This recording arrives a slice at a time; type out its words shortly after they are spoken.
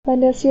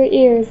Lend us your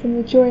ears and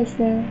rejoice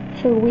now,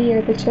 for we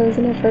are the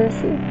chosen of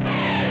Odyssey.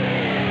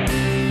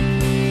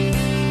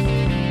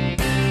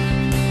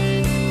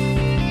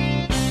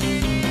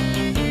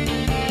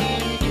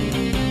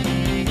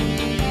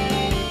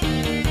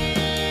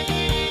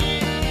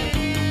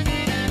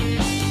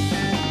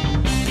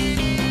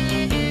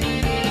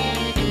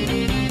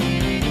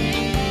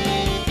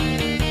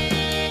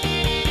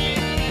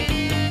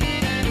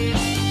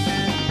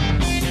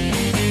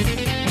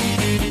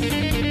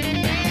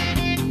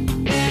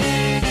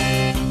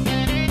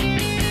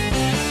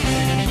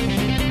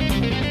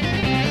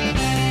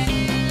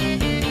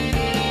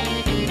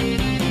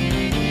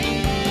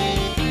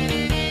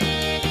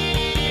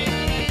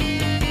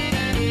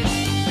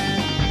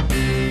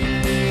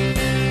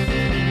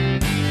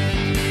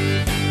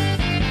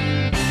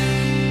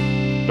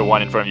 The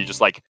one in front of you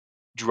just like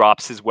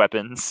drops his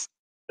weapons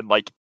and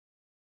like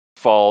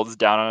falls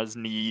down on his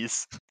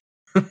knees.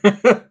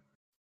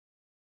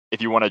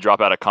 If you want to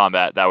drop out of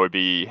combat, that would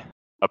be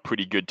a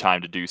pretty good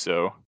time to do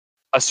so.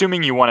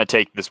 Assuming you want to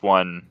take this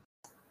one,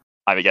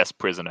 I guess,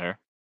 prisoner.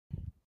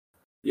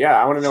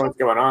 Yeah, I want to know what's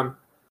going on.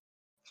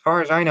 As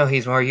far as I know,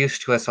 he's more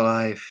used to us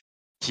alive.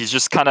 He's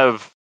just kind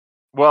of,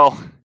 well,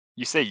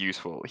 you say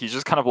useful. He's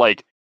just kind of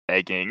like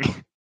begging.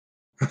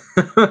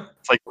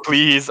 It's like,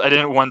 please, I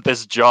didn't want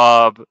this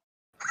job.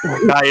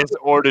 The guy has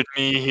ordered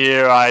me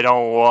here. I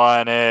don't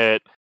want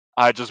it.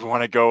 I just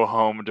want to go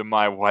home to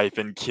my wife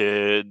and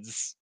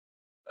kids.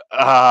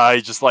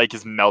 He just like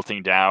is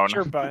melting down.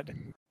 Sure, bud.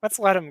 Let's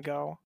let him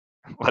go.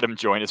 Let him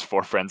join his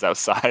 4 friends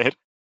outside.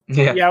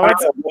 Yeah. Yeah, I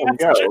don't let him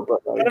go, but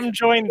let like, him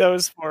join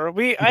those 4.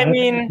 I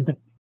mean,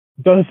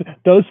 those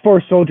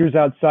 4 soldiers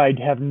outside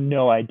have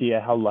no idea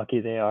how lucky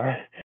they are.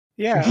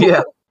 yeah.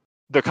 Yeah.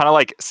 They're kind of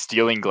like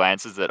stealing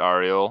glances at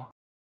Ariel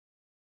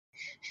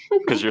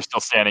because you're still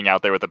standing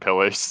out there with the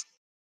pillars.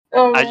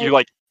 Oh,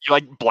 You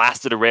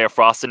blasted a ray of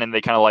frost in, and they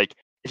kind of like,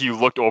 if you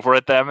looked over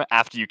at them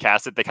after you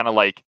cast it, they kind of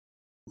like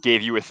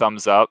gave you a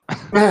thumbs up.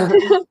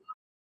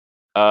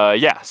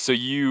 Yeah, so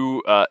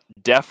you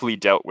definitely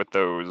dealt with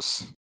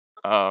those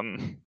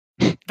The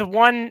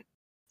one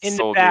in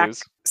the back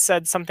soldiers.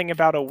 said something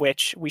about a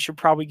witch. We should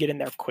probably get in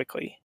there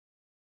quickly.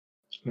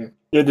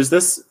 yeah,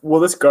 will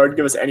this guard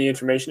give us any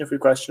information if we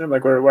question him?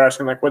 Like we're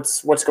asking like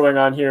what's going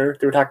on here?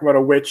 They were talking about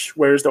a witch.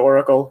 Where's the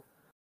oracle?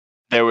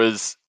 There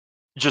was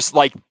just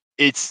like,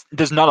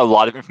 there's not a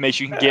lot of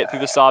information you can get through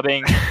the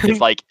sobbing. It's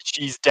like,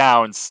 she's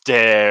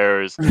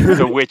downstairs,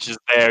 the witch is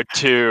there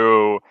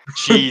too,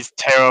 she's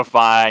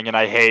terrifying and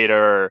I hate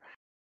her.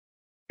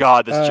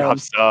 God, this job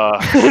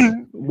sucks.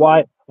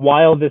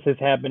 While this is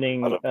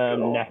happening, What a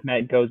girl.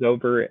 Nahmat goes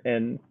over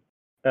and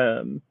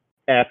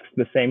asks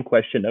the same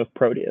question of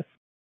Proteus.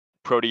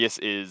 Proteus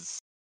is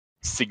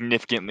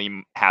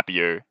significantly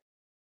happier.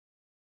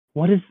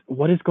 What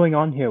is going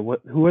on here?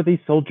 Who are these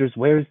soldiers?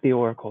 Where is the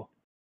Oracle?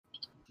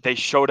 They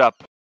showed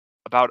up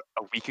about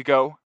a week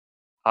ago.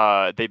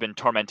 They've been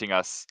tormenting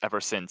us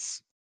ever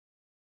since.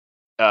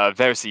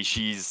 Versi,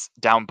 she's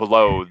down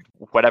below.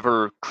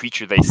 Whatever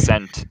creature they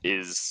sent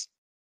it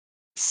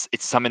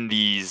summoned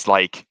these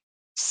like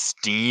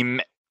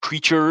steam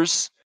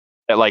creatures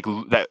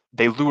that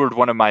they lured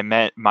one of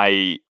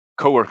my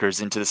coworkers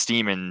into the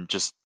steam, and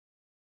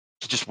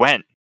he just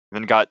went,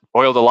 and then got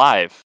boiled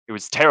alive. It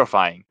was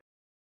terrifying.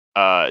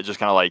 Just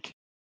kind of like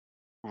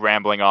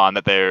rambling on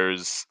that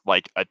there's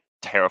like a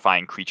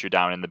terrifying creature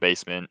down in the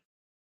basement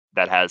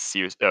that has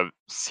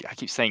I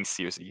keep saying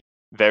Circe.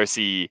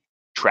 Versi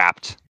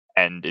trapped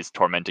and is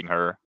tormenting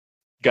her.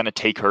 Gonna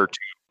take her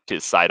to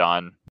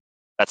Sidon.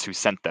 That's who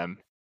sent them.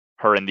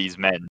 Her and these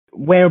men.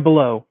 Where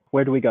below?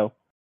 Where do we go?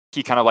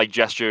 He kind of like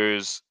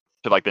gestures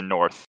to like the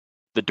north.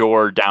 The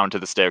door down to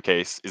the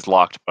staircase is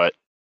locked, but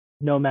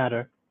No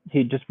matter.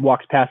 He just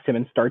walks past him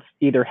and starts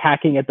either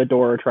hacking at the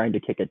door or trying to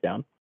kick it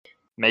down.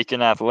 make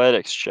an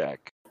athletics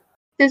check.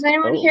 does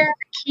anyone Oh. hear a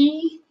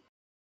key?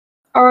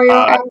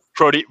 Ariel,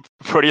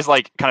 Proteus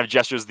like kind of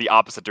gestures the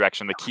opposite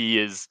direction. The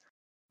key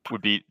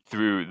would be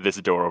through this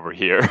door over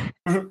here.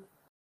 All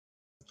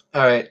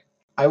right.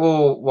 I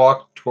will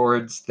walk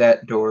towards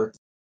that door.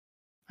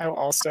 I will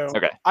also.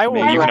 Okay. I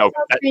will. You can I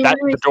open was being that.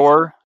 really The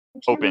door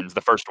sorry. opens.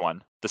 The first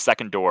one. The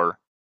second door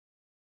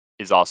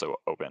is also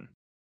open.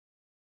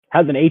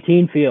 How's an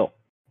 18 feel?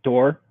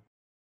 Door?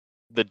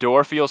 The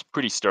door feels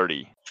pretty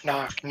sturdy.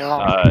 Knock,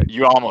 knock.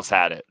 You almost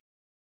had it.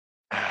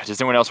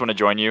 Does anyone else want to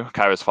join you?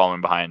 Kyra's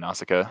following behind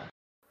Nausicaa.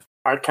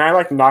 Can I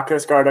like knock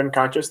this guard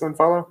unconscious then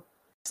follow?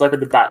 It's like with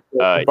the butt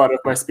of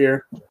my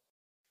spear.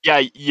 Yeah,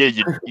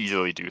 you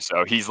easily do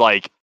so. He's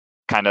like,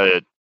 kind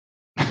of,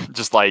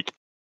 just like,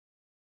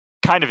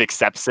 kind of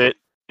accepts it.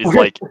 Is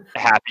like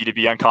happy to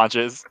be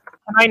unconscious.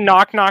 Can I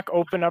knock,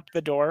 open up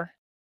the door?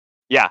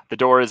 Yeah, the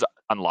door is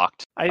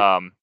unlocked. I-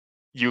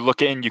 You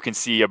look in, you can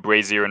see a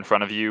brazier in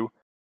front of you.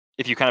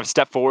 If you kind of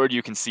step forward,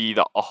 you can see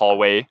a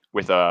hallway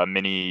with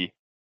mini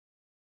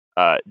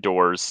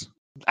doors.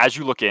 As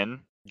you look in,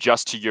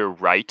 just to your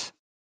right,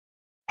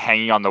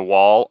 hanging on the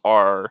wall,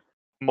 are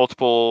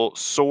multiple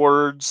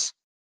swords,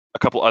 a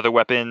couple other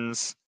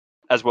weapons,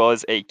 as well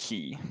as a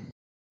key.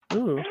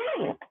 Ooh.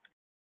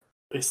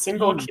 A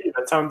single key.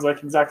 That sounds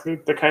like exactly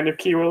the kind of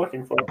key we're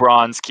looking for. A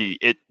bronze key.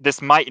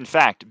 This might, in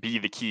fact, be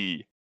the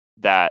key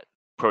that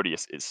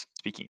Proteus is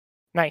speaking.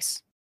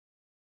 Nice.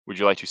 Would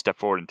you like to step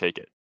forward and take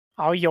it?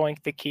 I'll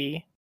yoink the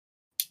key.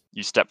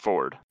 You step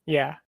forward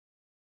Yeah.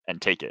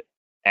 and take it.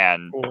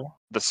 And Cool.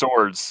 the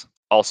swords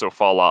also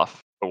fall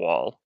off the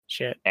wall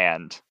Shit.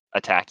 and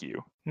attack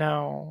you.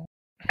 No.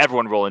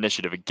 Everyone roll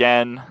initiative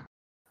again.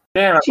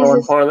 Damn, I'm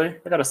rolling poorly.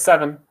 I got a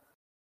 7.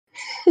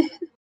 I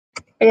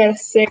got a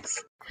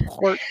 6.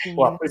 14.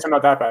 Well, at least I'm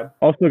not that bad.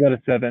 Also got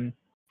a 7.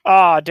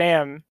 Aw,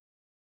 damn.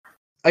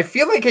 I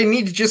feel like I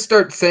need to just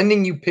start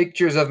sending you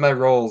pictures of my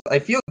rolls. I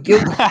feel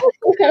guilty.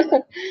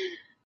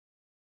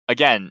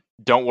 Again,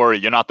 don't worry,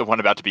 you're not the one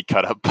about to be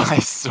cut up by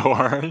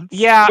swords.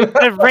 Yeah,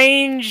 the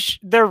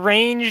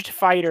ranged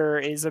fighter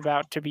is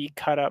about to be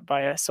cut up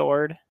by a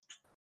sword.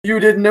 You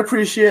didn't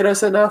appreciate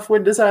us enough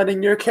when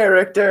designing your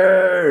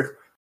character.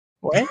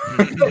 What?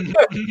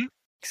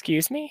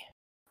 Excuse me?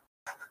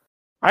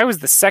 I was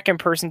the second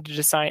person to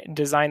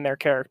design their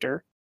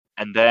character.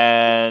 And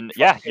then,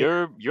 yeah,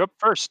 you're up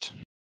first,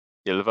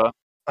 Ilva.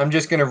 I'm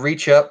just gonna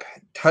reach up,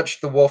 touch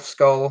the wolf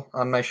skull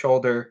on my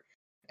shoulder,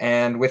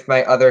 and with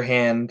my other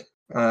hand,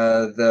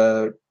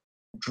 the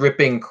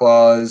dripping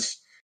claws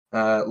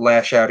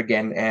lash out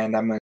again, and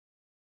I'm gonna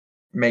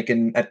make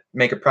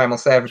a primal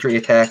savagery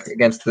attack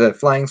against the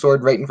flying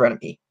sword right in front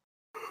of me.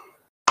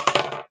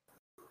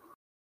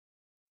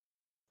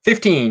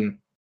 15.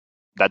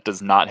 That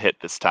does not hit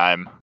this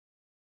time.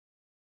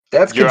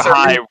 That's Your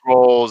high concerning.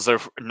 rolls are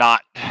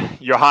not.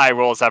 Your high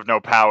rolls have no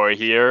power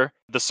here.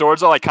 The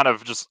swords are like kind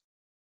of just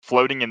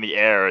floating in the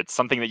air. It's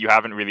something that you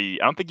haven't really.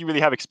 I don't think you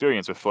really have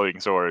experience with floating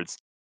swords.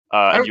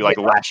 And you like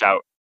Okay. lash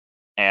out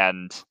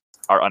and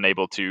are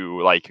unable to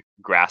like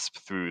grasp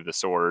through the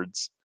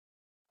swords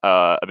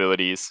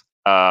abilities.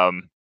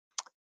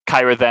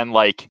 Kyra then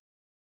like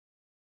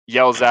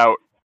yells out,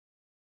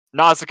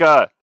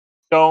 "Nausicaa,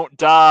 don't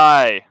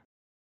die!"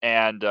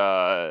 And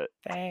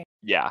Thanks.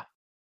 yeah,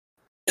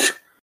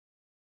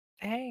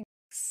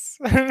 Thanks.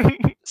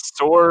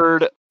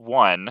 sword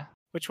 1,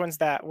 Which one's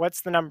that? What's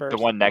the number? the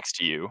one next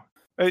to you.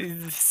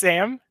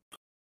 Sam?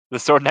 The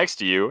sword next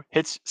to you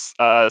hits,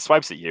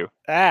 swipes at you.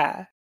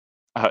 Ah.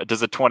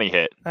 Does a 20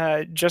 hit?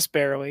 Just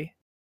barely.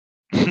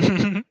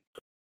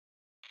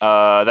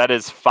 That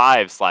is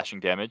 5 slashing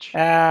damage.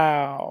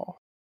 Ow.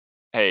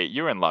 Hey,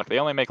 you're in luck. They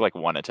only make like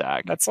 1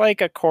 attack. That's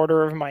like a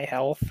quarter of my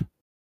health.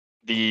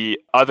 The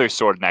other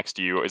sword next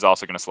to you is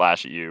also going to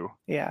slash at you.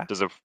 Yeah.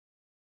 Does a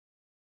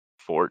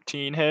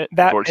 14 hit?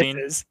 That 14?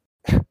 misses.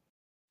 All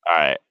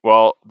right.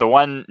 Well, the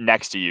one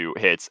next to you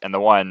hits, and the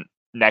one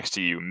next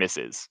to you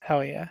misses.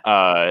 Hell yeah.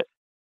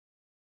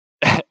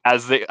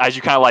 As you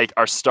kind of like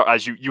are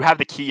as you have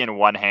the key in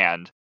one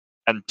hand,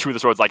 and 2 of the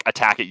swords like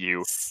attack at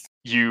you.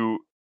 You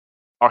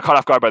are caught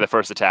off guard by the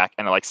first attack,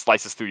 and it like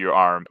slices through your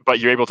arm, but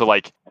you're able to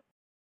like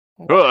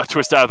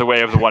twist out of the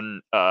way of the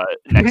one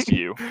next to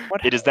you.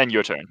 It is then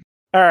your turn.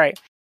 All right.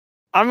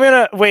 I'm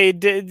gonna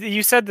wait.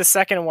 You said the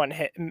second one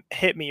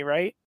hit me,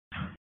 right?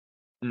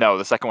 No,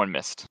 the second one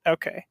missed.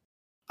 Okay.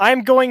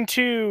 I'm going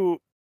to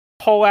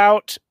pull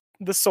out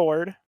the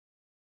sword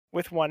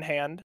with one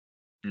hand,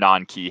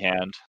 Non-key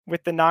hand.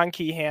 with the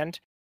non-key hand,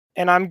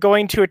 and I'm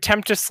going to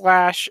attempt to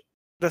slash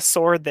the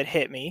sword that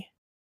hit me.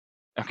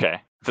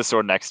 Okay. The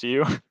sword next to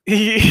you.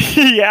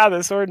 Yeah,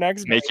 the sword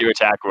next to me. Make your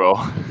attack roll.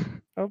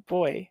 Oh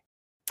boy.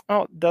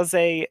 Oh, does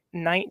a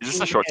 19 Is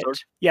this a short hit? sword?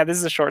 Yeah, this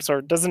is a short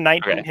sword. Does a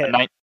 19 Okay.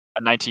 hit?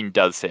 A 19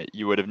 does hit.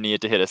 You would have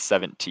needed to hit a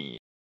 17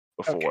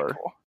 before Okay,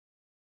 cool.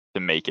 to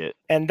make it.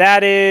 And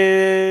that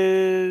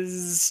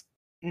is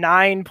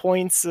 9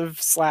 points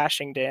of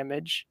slashing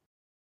damage.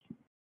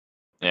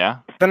 Yeah.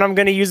 Then I'm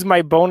going to use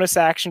my bonus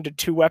action to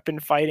 2-weapon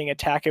fighting,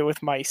 attack it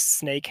with my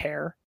snake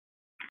hair.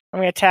 I'm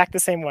going to attack the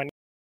same one.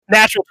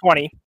 Natural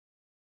 20.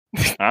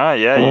 Ah,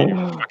 yeah. You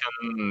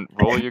fucking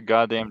roll your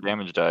goddamn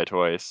damage die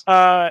twice.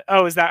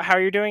 Oh, is that how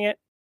you're doing it?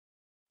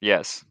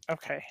 Yes.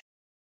 Okay.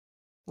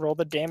 Roll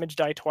the damage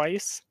die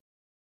twice.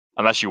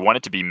 Unless you want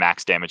it to be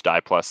max damage die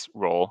plus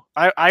roll.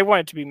 I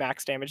want it to be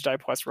max damage die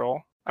plus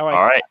roll. I like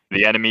All right.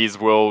 The enemies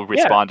will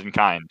respond in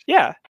kind.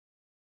 Yeah.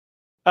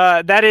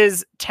 That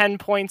is 10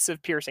 points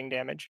of piercing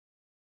damage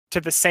to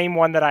the same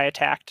one that I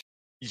attacked.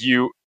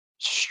 You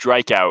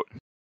strike out.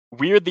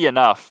 Weirdly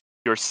enough,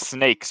 your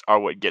snakes are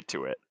what get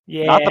to it.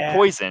 Yeah. Not the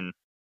poison,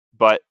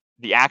 but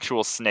the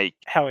actual snake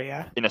Hell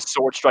yeah. in a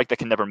sword strike that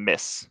can never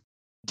miss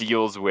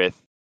deals with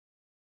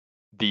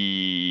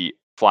the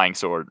flying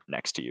sword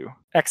next to you.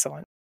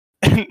 Excellent.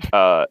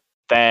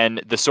 Then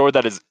the sword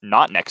that is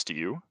not next to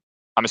you,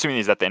 I'm assuming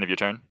is at the end of your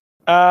turn.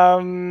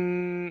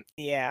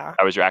 Yeah.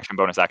 That was your action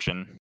bonus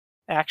action.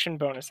 Action,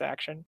 bonus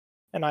action.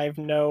 And I have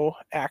no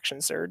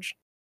action surge,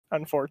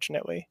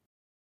 unfortunately.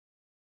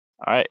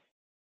 All right.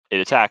 It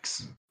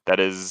attacks. That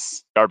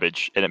is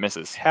garbage, and it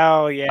misses.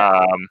 Hell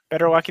yeah.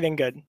 Better lucky than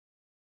good.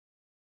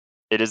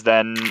 It is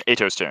then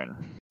Ato's turn.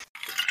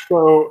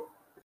 So,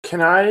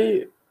 can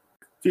I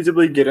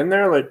feasibly get in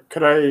there? Like,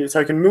 so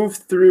I can move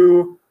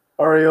through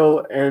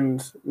Ariel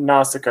and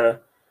Nausicaa,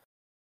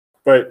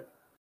 but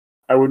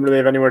I wouldn't really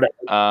have anywhere to.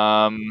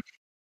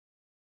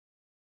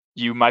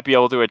 You might be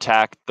able to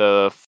attack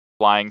the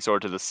flying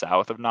sword to the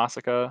south of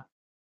Nausicaa.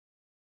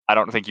 I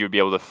don't think you would be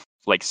able to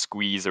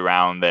squeeze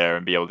around there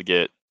and be able to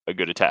get a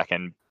good attack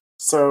in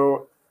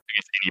So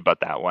against any but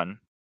that one.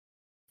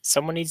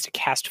 Someone needs to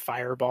cast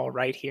Fireball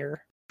right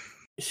here.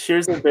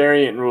 here's a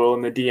variant rule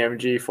in the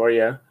DMG for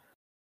you.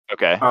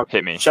 Okay,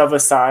 hit me. Shove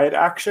aside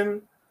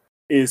action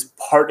is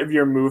part of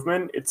your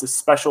movement. It's a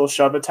special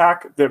shove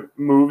attack that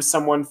moves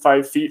someone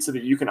 5 feet so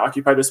that you can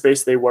occupy the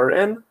space they were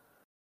in.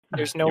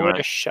 There's no way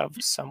to shove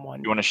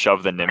someone. You want to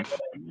shove the nymph?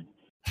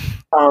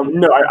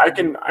 No, I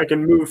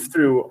can move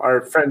through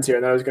our friends here,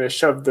 and I was going to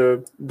shove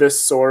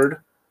this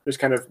sword just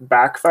kind of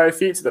back 5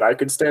 feet so that I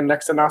could stand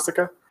next to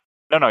Nausicaa.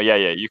 No, yeah,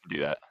 you can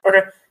do that.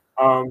 Okay.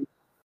 Yeah,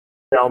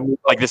 I'll move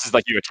this is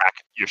your attack,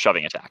 your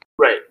shoving attack.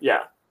 right.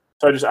 Yeah.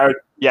 So I'm basically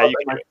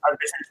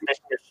just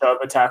making a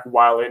shove attack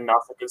while in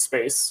Nausicaa's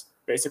space,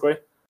 basically.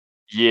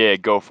 Yeah,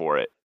 go for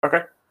it.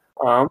 Okay.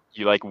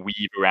 You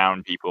weave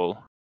around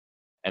people,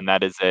 and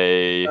that is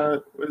a.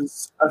 It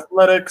was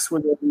athletics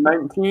with a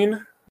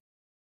 19.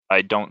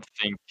 I don't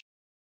think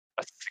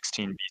a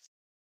 16 beats.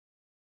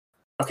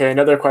 Okay,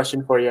 another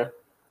question for you.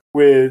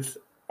 With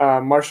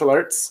martial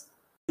arts,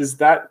 does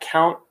that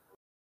count?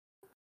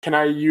 Can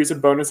I use a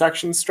bonus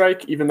action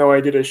strike even though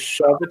I did a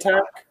shove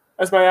attack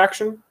as my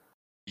action?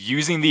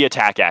 Using the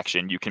attack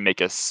action, you can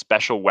make a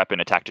special weapon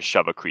attack to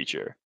shove a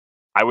creature.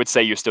 I would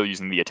say you're still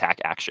using the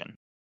attack action.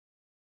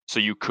 So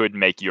you could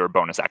make your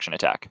bonus action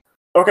attack.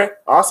 Okay,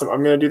 awesome.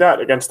 I'm going to do that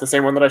against the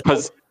same one that I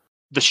Because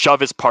the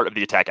shove is part of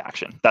the attack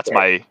action. That's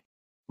my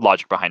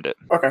logic behind it.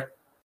 Okay.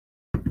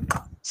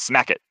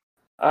 Smack it.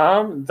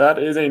 That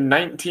is a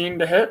 19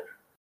 to hit.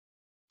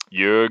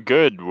 You're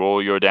good.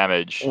 Roll your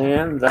damage.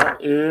 And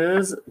that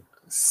is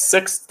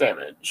 6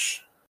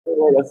 damage.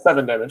 Oh, that's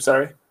 7 damage,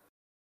 sorry.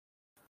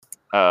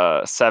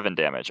 7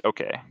 damage.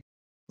 Okay.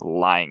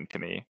 Lying to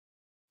me.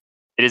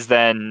 It is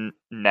then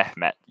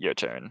Nehmet, your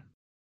turn.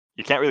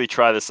 You can't really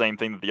try the same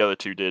thing that the other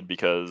two did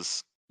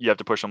because you have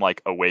to push them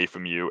away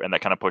from you, and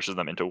that kind of pushes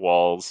them into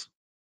walls.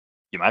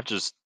 You might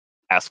just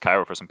ask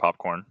Cairo for some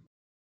popcorn.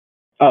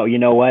 Oh, you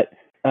know what?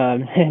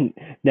 And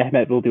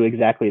Nehmet will do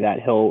exactly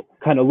that. He'll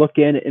kind of look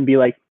in and be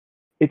like,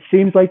 "It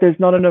seems like there's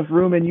not enough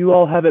room, and you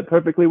all have it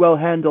perfectly well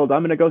handled.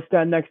 I'm gonna go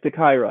stand next to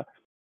Kyra,"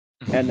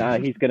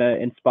 and he's gonna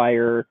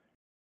inspire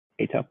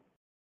Ato.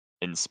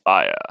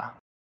 Inspire.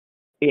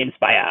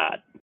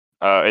 Inspired.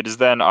 It is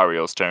then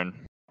Ariel's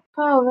turn.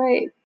 Oh,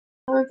 right.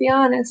 I'm gonna be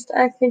honest.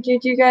 I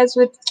figured you guys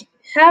would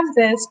have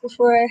this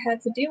before I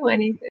had to do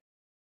anything.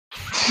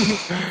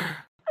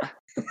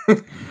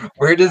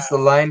 Where does the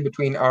line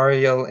between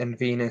Ariel and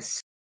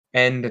Venus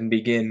end and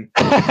begin?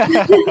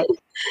 The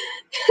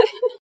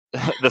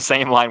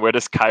same line. Where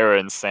does Kyra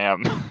and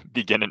Sam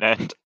begin and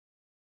end?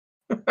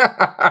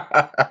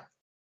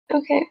 Okay,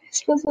 I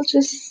suppose I'll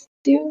just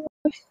do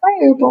a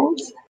firebolt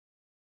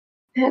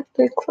at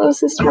the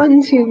closest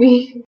one to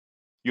me.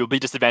 You'll be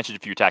disadvantaged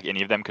if you attack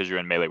any of them because you're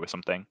in melee with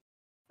something.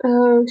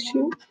 Oh,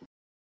 shoot.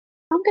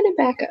 I'm gonna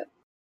back up.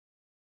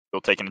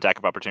 You'll take an attack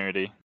of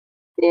opportunity.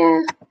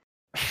 Yeah,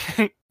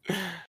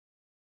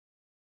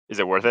 Is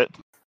it worth it? I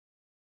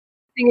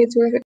think it's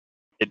worth it.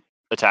 It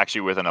attacks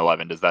you with an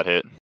 11. Does that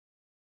hit?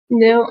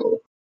 No.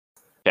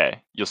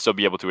 Okay. You'll still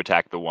be able to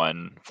attack the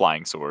one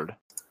flying sword,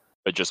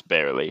 but just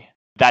barely.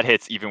 That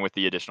hits even with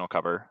the additional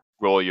cover.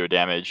 Roll your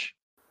damage.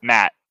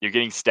 Matt, you're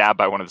getting stabbed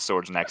by one of the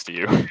swords next to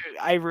you.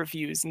 I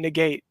refuse.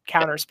 Negate.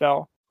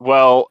 Counterspell.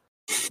 Well,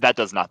 that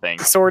does nothing.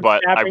 Sword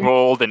but stabbing. I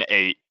rolled an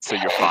 8, so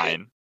you're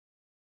fine.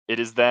 It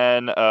is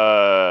then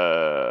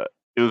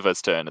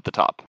Ilva's turn at the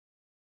top.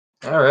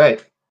 All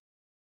right.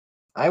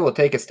 I will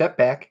take a step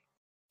back,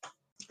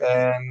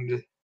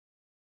 and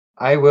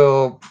I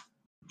will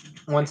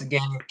once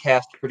again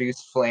cast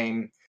Produce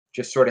Flame,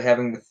 just sort of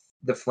having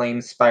the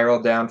flame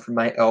spiral down from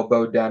my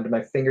elbow down to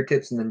my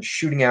fingertips and then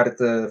shooting out at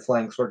the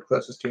flying sword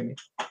closest to me.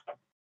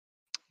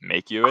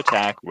 Make your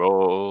attack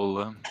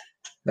roll.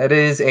 That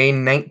is a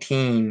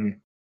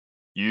 19.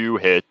 You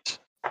hit.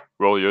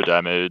 Roll your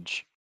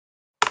damage.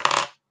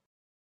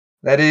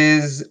 That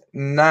is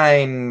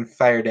 9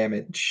 fire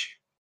damage.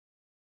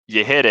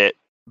 You hit it,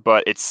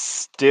 but it's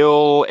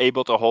still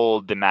able to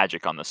hold the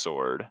magic on the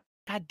sword.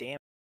 God damn.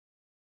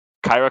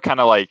 Kyra kind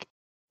of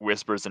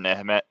whispers to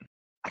Nehmet,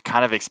 I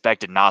kind of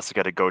expected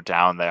Nausicaa to go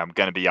down there, I'm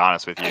gonna be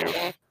honest with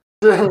you.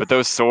 But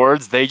those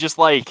swords, they just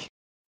they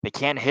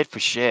can't hit for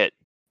shit.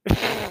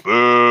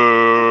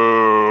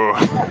 Boo!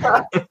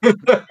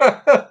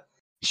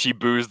 She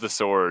boos the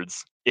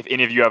swords. If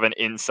any of you have an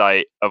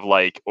insight of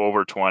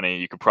over 20,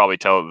 you could probably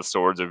tell that the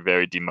swords are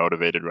very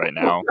demotivated right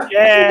now.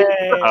 Yay!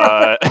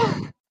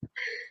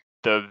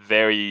 The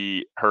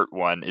very hurt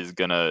one is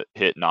gonna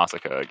hit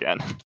Nausicaa again.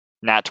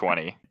 Nat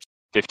 20.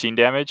 15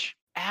 damage.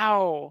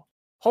 Ow.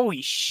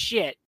 Holy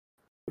shit.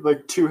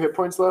 2 hit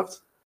points left.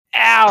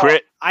 Ow.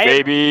 Crit, I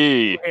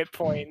baby! have 2 hit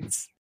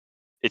points.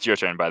 It's your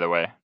turn, by the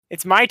way.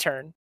 It's my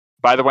turn.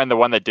 By the way, the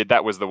one that did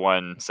that was the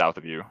one south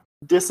of you.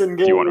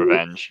 Disengage. Do you want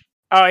revenge?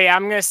 Oh yeah,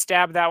 I'm gonna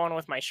stab that one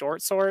with my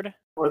short sword.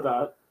 Or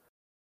that.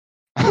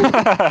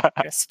 Gonna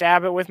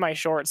stab it with my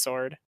short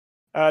sword.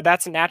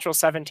 That's a natural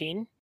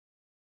 17.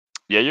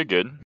 Yeah, you're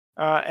good.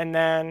 And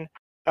then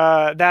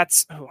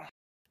that's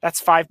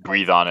 5 Breathe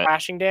points on of it.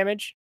 slashing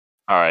damage.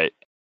 All right.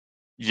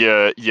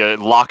 You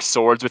lock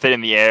swords with it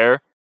in the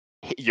air.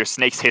 Your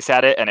snakes hiss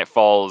at it, and it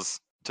falls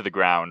to the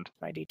ground.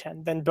 My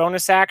D10. Then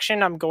bonus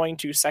action, I'm going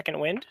to second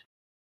wind.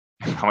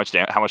 How much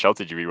health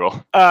did you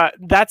reroll?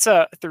 That's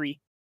a 3.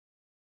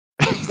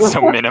 So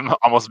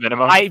almost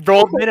minimum. I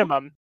rolled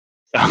minimum.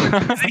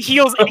 It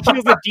heals a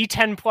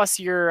D10 plus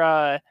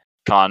your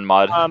con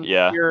mod.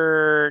 Yeah.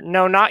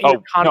 not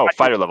your con no, mod,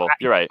 fighter your level.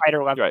 You're right.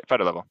 Fighter level. You're right.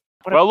 Fighter level.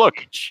 What a Well, look.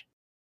 bitch.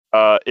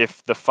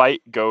 If the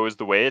fight goes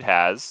the way it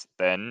has,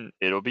 then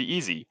it'll be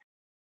easy.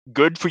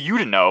 Good for you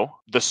to know.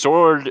 The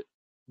sword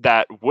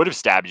that would have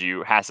stabbed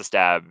you has to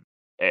stab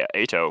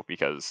Ato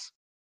because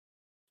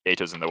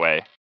Ato's in the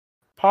way.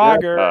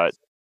 Pogger.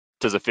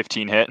 Does a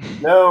 15 hit?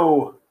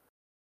 No.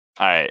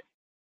 All right.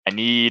 I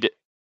need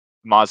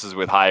monsters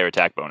with higher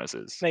attack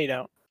bonuses. No, you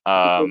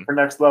don't. For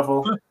next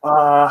level.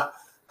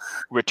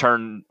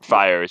 Return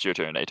fire. It's your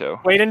turn,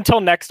 Ato. Wait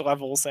until next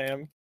level,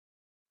 Sam.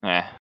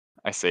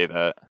 I say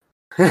that.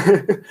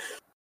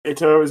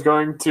 Ito is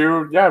going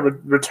to,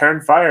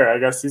 return fire. I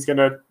guess he's going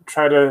to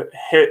try to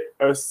hit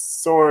a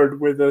sword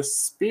with a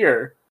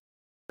spear.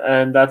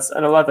 And that's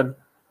an 11.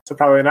 So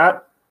probably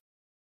not.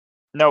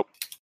 Nope.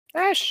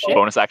 Ah, shit.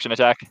 Bonus action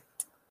attack.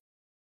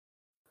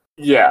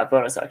 Yeah,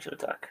 bonus action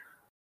attack.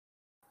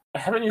 I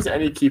haven't used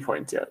any key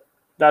points yet.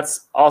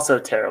 That's also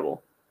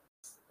terrible.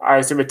 I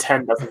assume a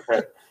 10 doesn't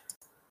hit.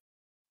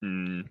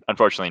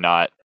 Unfortunately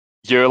not.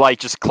 You're like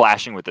just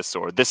clashing with this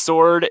sword. This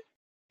sword,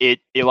 it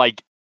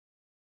like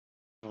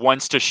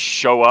wants to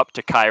show up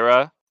to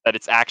Kyra that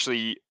it's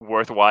actually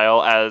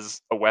worthwhile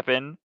as a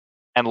weapon,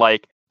 and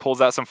like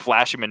pulls out some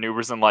flashy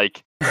maneuvers and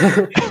like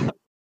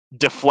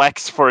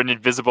deflects for an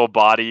invisible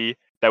body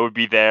that would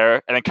be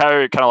there, and then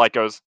Kyra kind of like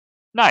goes,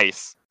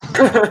 "Nice,"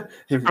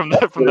 from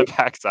the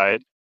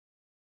backside.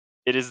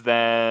 It is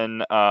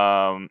then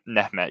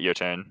Nehmet, your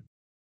turn.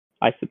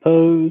 I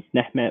suppose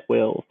Nehmet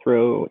will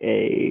throw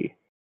a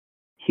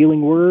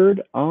healing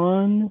word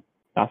on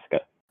Nausicaa.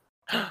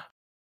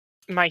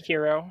 My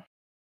hero.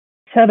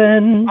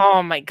 7.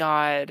 Oh my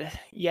god.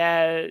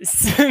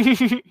 Yes.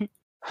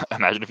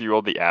 Imagine if you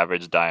rolled the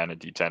average die on a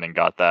d10 and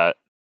got that,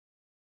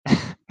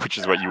 which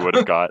is what you would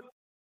have got.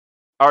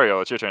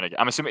 Ariel, it's your turn again.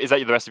 I'm assuming, is that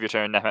the rest of your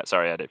turn, Nehmet?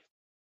 Sorry, Eddie.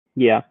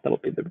 Yeah, that'll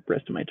be the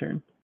rest of my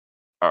turn.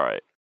 All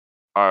right,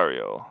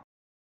 Ariel.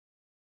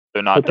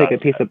 They're not He'll done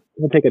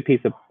take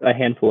a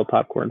handful of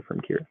popcorn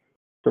from Kyra.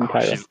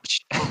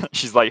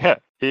 She's like, hey,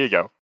 here you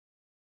go.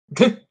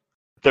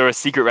 They're a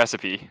secret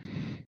recipe.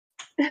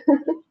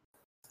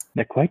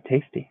 They're quite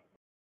tasty.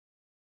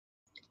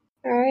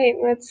 Alright,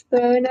 let's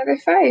throw another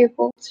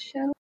firebolt,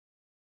 shall we?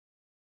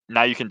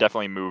 Now you can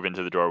definitely move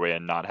into the doorway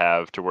and not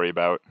have to worry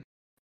about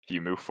if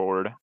you move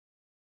forward.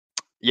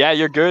 Yeah,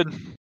 you're good.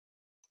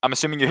 I'm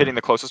assuming you're hitting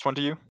the closest one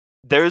to you.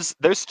 There's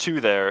 2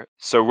 there,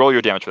 so roll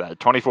your damage for that.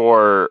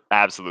 24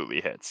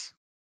 absolutely hits.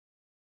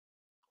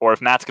 Or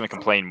if Matt's going to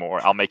complain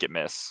more, I'll make it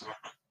miss.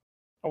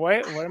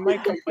 What am I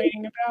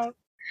complaining about?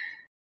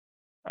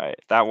 All right,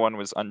 that one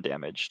was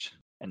undamaged.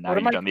 And now What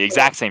am you've I done the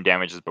exact same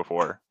damage as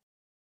before.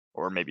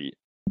 Or maybe...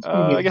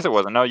 I guess it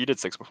wasn't. No, you did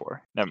 6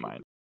 before. Never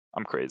mind.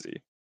 I'm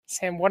crazy.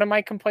 Sam, what am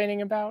I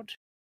complaining about?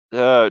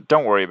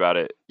 Don't worry about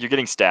it. You're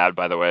getting stabbed,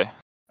 by the way.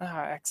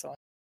 Ah, excellent.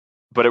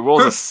 But it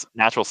rolls a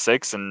natural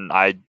 6, and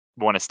I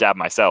want to stab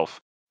myself.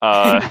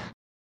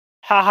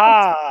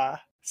 Haha!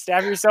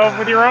 Stab yourself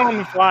with your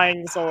own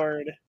flying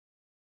sword.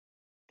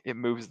 It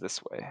moves this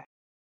way.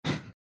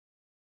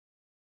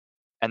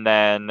 And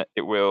then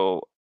it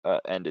will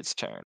end its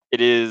turn. It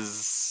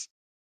is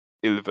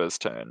Ilva's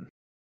turn.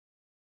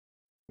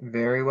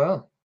 Very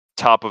well.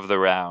 Top of the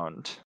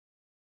round.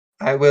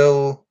 I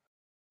will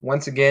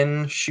once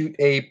again shoot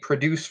a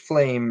produce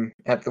flame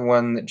at the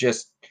one that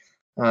just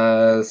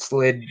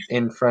slid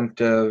in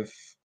front of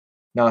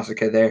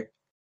Nausicaa there.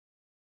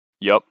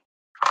 Yup.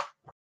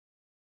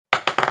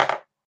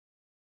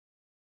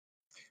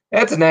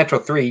 That's a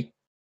natural 3.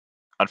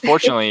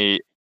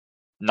 Unfortunately,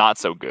 not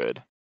so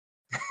good.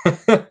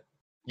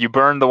 You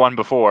burned the one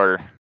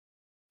before,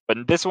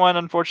 but this one,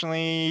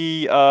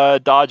 unfortunately,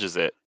 dodges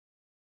it.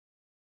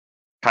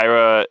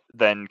 Kyra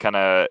then kind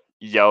of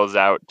yells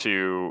out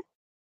to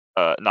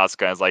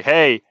Nausicaa and is like,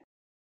 hey,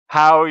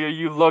 how are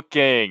you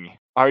looking?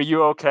 Are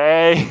you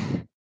okay?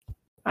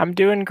 I'm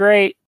doing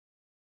great.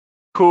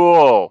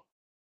 Cool.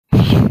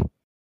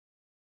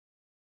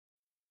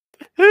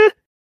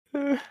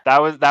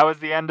 That was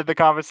the end of the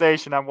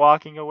conversation. I'm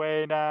walking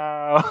away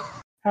now.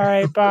 All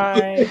right,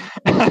 bye.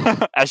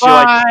 As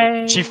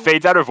Bye. she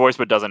fades out her voice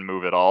but doesn't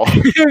move at all.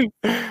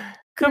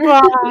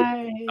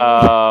 Goodbye.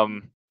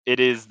 It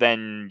is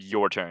then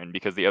your turn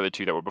because the other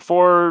 2 that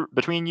were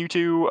between you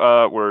 2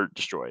 were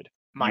destroyed.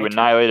 My You turn.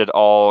 annihilated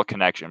all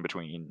connection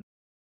between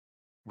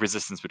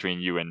resistance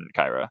between you and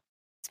Kyra.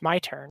 It's my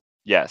turn.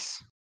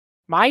 Yes.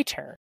 My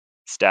turn.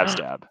 Stab.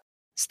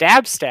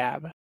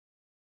 Stab.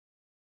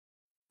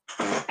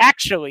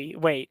 Actually,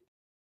 wait.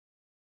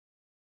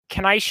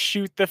 can I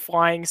shoot the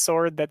flying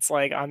sword that's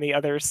like on the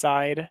other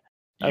side?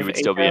 You would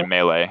still be in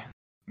melee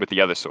with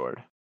the other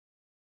sword.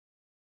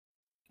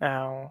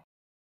 Oh,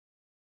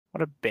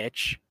 what a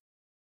bitch!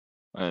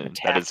 That is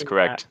Attacking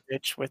correct.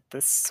 that bitch with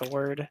the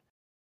sword.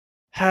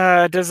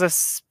 Does a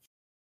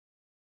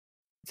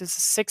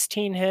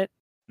 16 hit?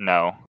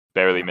 No,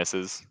 barely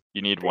misses.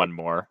 You need one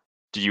more.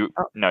 Do you?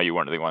 Oh. No, you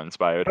weren't the one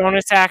inspired.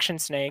 Bonus action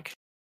snake.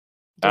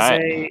 Does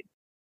Alright.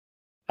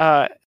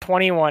 a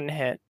 21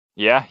 hit?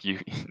 Yeah,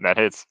 that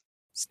hits.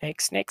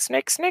 Snake.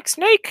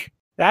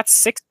 That's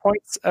 6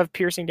 points of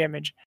piercing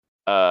damage.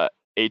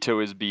 Ato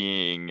is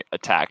being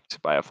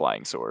attacked by a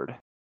flying sword.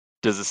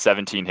 Does a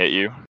 17 hit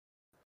you?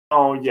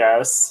 Oh,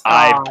 yes.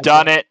 I've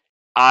done it.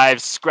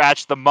 I've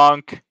scratched the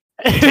monk.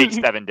 Take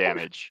 7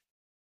 damage.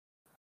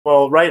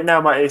 Well, right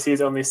now my AC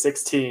is only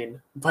 16,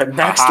 but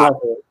next Haha.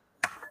 level,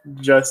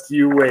 just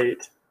you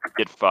wait.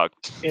 Get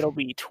fucked. It'll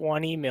be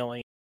 20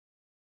 million.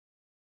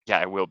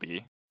 Yeah, it will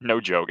be. No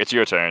joke. It's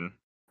your turn.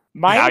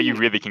 My Now you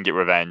really can get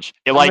revenge.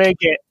 It I'm like gonna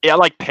get it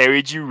like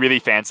parried you really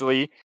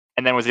fancily,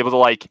 and then was able to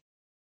like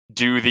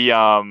do the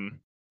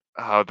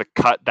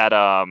cut that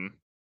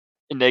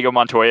Inigo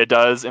Montoya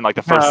does in like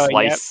the first Oh,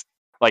 slice,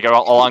 like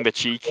along the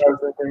cheek.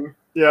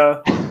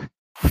 Yeah.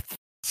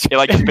 It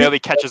like just barely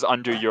catches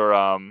under your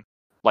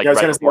like Yeah, I was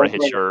right gonna say, before it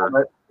like, hits your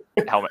helmet.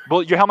 helmet.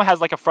 Well, your helmet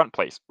has like a front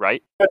place,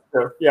 right? That's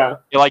true. Yeah.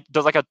 It like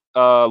does like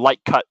a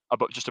light cut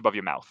just above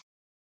your mouth.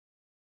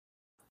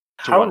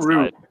 To How one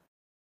rude. side.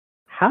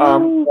 How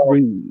well,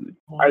 rude.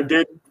 I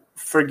did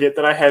forget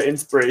that I had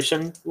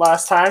inspiration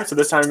last time, so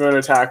this time I'm going to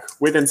attack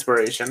with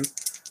inspiration.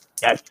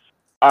 Yes.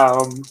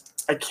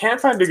 I can't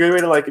find a good way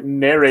to like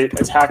narrate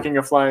attacking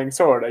a flying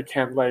sword. I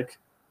can't like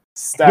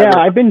stab Yeah, it.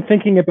 I've been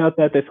thinking about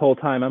that this whole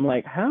time. I'm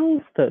like,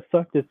 how the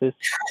fuck does this?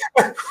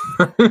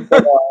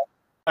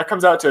 That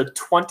comes out to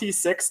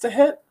 26 to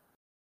hit.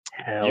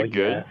 Hell You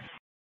good?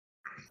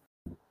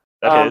 yes.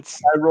 That hits.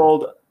 I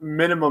rolled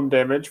minimum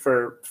damage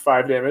for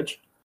 5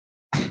 damage,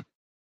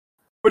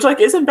 which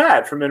like isn't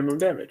bad for minimum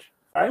damage.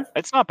 5?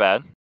 It's not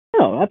bad.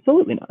 No,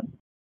 absolutely not.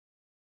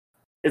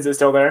 Is it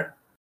still there?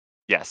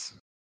 Yes.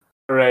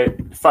 All right,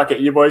 fuck it.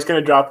 Your boy's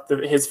gonna drop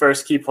his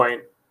first key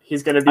point.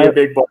 He's gonna be a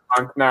big boy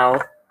monk now.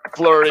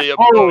 Flurry of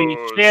Holy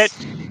blows. shit.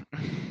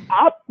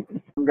 Up.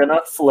 I'm gonna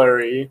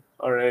flurry.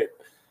 All right.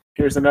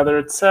 Here's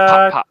another Pop,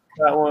 attack. pop.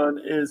 That one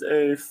is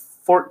a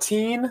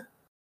 14.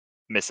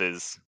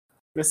 Misses.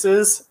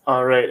 Misses.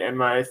 All right, and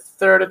my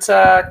third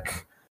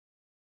attack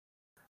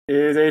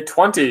is a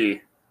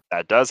 20,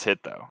 That does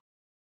hit though.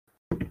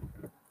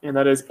 and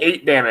that is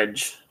 8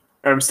 damage.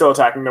 And I'm still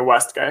attacking the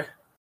west guy.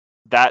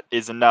 That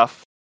is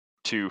enough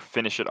to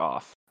finish it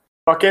off.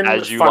 Fucking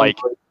As you fun. like,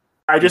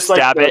 I you just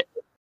stab like it,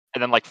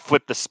 and then like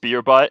flip the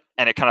spear butt,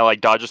 and it kind of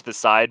like dodges to the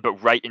side, but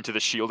right into the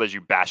shield as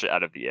you bash it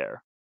out of the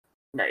air.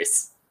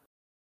 Nice.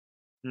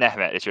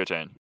 Nehmet, it's your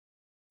turn.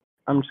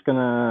 I'm just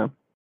gonna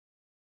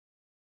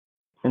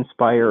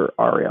inspire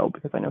Ariel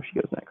because I know she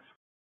goes next.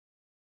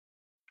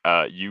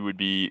 You would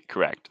be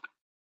correct.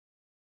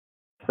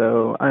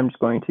 So I'm just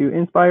going to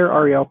inspire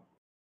Ariel.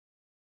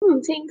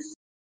 Thanks.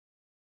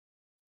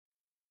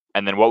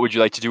 And then what would you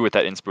like to do with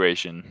that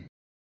inspiration?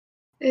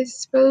 I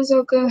suppose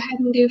I'll go ahead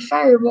and do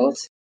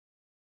Firebolt.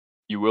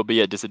 You will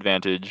be at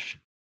disadvantage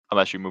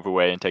unless you move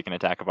away and take an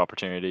attack of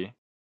opportunity.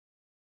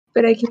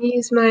 But I can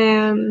use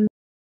my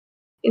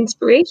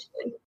inspiration.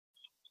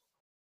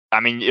 I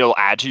mean, it'll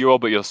add to your roll,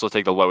 but you'll still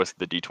take the lowest of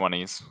the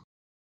d20s.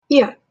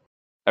 Yeah.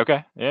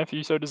 Okay, yeah, if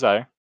you so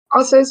desire.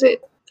 Also, is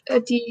it a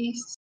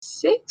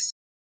D6?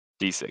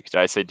 D6. Did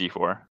I say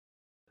D4?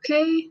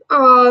 Okay.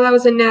 Oh, that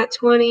was a nat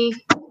 20.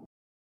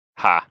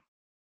 Ha.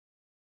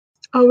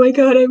 Oh my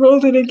god, I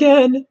rolled it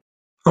again.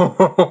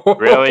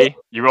 Really?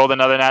 You rolled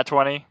another nat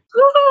 20?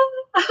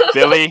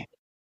 Billy?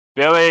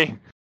 Billy?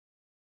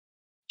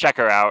 Check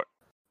her out.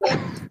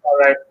 All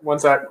right, one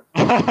sec.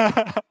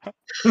 I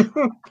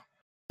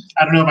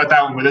don't know about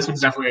that one, but this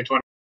one's definitely a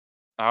 20.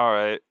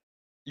 Alright.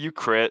 You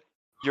crit.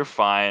 You're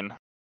fine.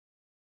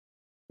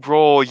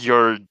 Roll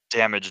your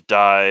damage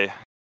die.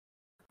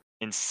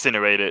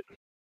 Incinerate it.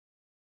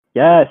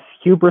 Yes,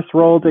 hubris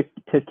roll to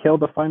kill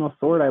the final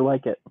sword. I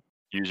like it.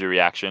 Use your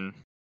reaction.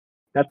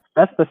 That's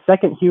the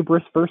second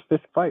hubris versus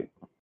this fight.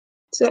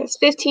 So that's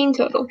 15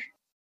 total.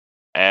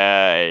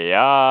 Yeah,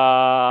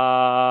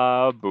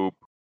 boop.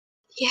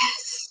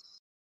 Yes.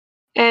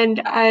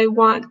 And I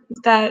want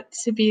that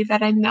to be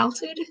that I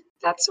melted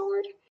that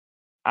sword.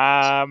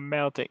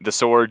 Melting. The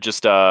sword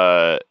just,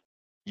 yeah,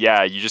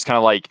 you just kind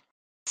of like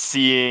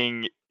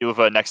seeing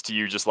Ilva next to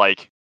you just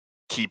like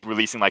keep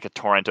releasing like a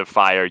torrent of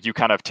fire. You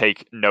kind of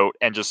take note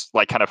and just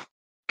like kind of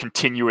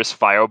continuous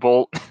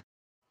firebolt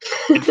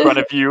in front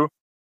of you.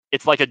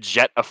 It's like a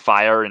jet of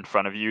fire in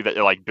front of you that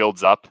it like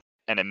builds up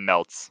and it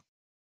melts.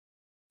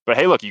 But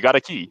hey, look, you got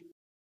a key.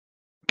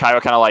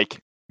 Kyra kind of like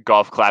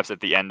golf claps at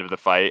the end of the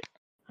fight.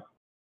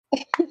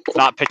 It's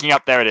not picking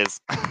up. There it is.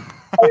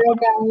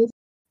 Oh,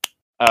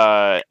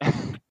 guys.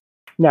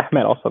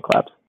 Nahmet also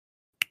claps.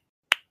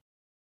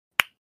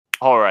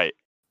 All right.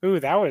 Ooh,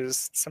 that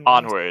was some.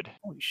 Onward.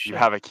 Holy shit. You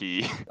have a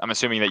key. I'm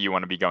assuming that you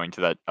want to be going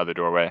to that other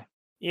doorway.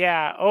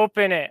 Yeah,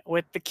 open it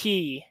with the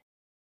key.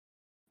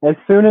 As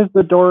soon as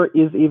the door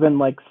is even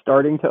like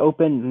starting to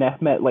open,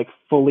 Nehmet like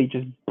fully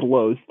just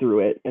blows through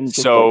it and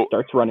just So- like,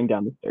 starts running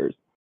down the stairs.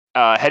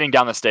 Heading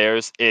down the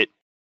stairs, it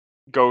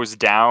goes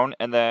down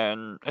and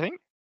then I think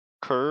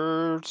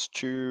curves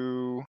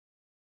to.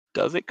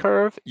 Does it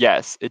curve?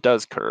 Yes, it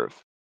does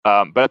curve.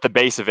 But at the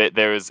base of it,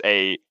 there's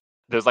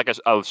like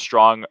a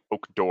strong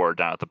oak door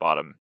down at the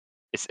bottom.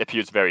 It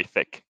appears very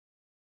thick.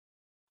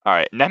 All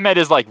right, Nehmet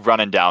is like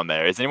running down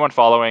there. Is anyone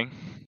following?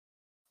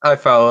 I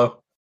follow.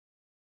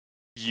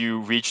 You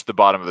reach the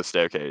bottom of the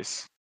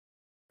staircase.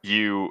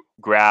 You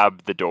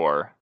grab the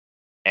door,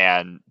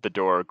 and the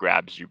door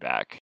grabs you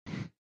back.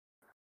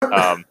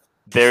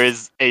 There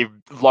is a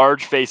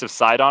large face of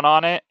Sidon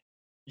on it.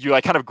 You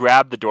like kind of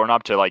grab the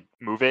doorknob to like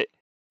move it,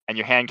 and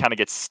your hand kind of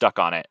gets stuck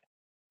on it.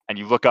 And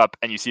you look up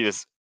and you see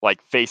this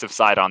like face of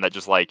Sidon that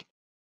just like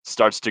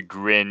starts to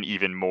grin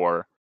even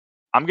more.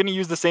 I'm gonna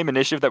use the same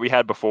initiative that we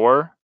had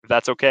before, if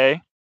that's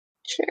okay.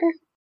 Sure.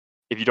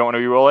 If you don't want to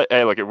re-roll it,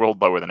 hey, look, it rolled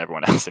lower than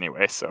everyone else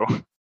anyway, so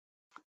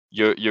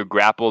you're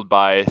grappled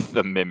by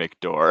the mimic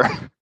door.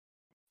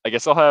 I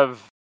guess I'll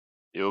have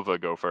Ilva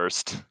go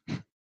first.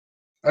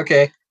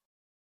 Okay.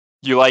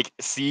 You like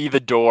see the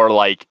door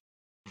like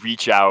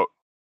reach out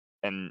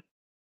and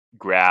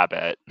grab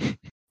at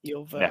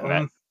Ilva.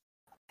 Nehmet.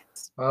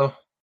 Well,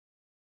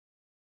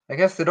 I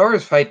guess the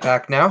doors fight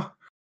back now,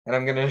 and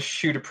I'm gonna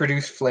shoot a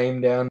produce flame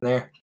down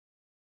there.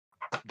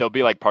 There'll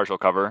be like partial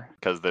cover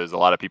because there's a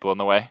lot of people in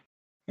the way.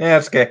 Yeah,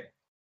 that's okay.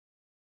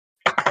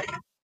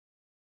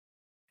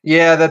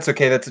 Yeah, that's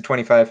okay. That's a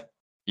 25.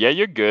 Yeah,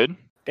 you're good.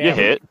 You Damn.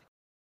 hit.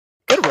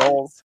 Good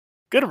rolls.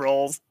 Good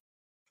rolls.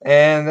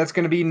 And that's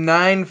going to be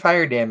 9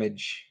 fire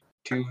damage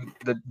to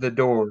the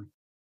door.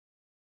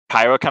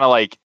 Pyro kind of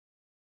like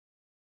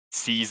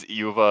sees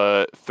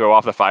Ilva throw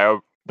off the fire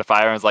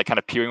and is like kind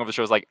of peering over the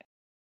shoulders, like,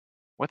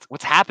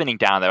 what's happening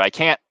down there? I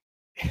can't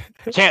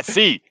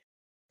see.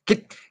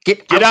 Get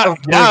Get out of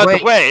of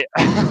way.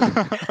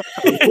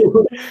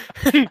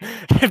 the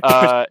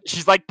way.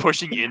 She's like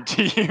pushing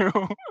into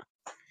you.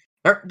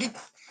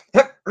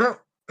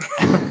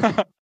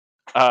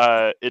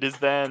 It is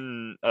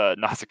then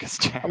Nausicaa's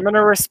turn. I'm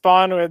gonna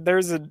respond with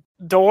there's a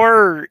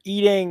door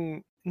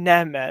eating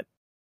Nehmet.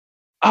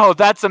 Oh,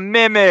 that's a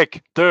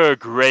mimic. They're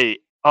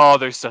great. Oh,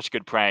 they're such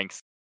good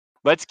pranks.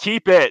 Let's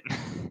keep it.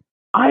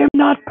 I am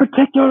not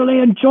particularly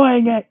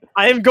enjoying it.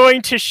 I am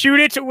going to shoot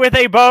it with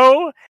a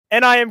bow,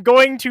 and I am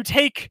going to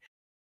take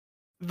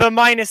the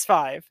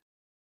 -5.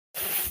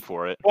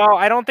 For it. Well,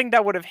 I don't think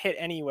that would have hit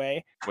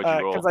anyway. What'd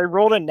you roll? Because I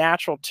rolled a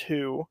natural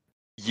 2.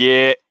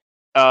 Yeah.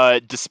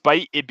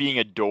 Despite it being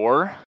a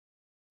door,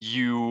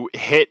 you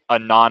hit a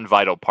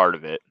non-vital part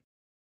of it.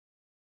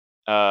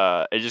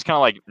 It just kind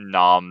of like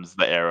noms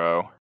the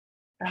arrow.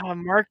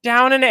 Mark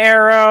down an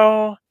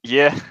arrow.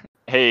 Yeah.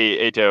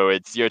 Hey, Eto,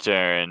 it's your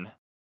turn.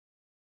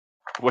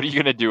 What are you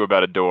gonna do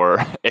about a door,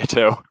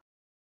 Eto?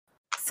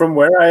 From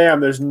where I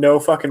am, there's no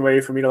fucking way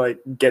for me to like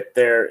get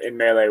there in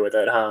melee with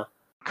it, huh?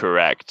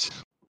 Correct.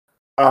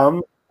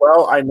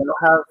 Well, I now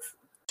have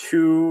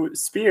 2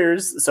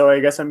 spears, so I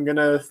guess I'm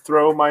gonna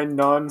throw my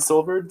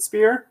non-silvered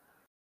spear.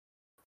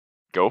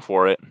 Go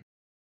for it.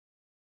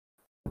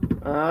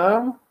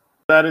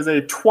 That is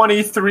a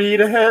 23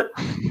 to hit.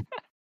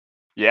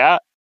 Yeah.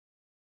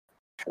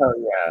 Oh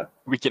yeah.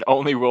 We can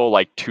only roll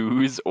like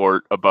 2s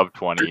or above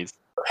 20s.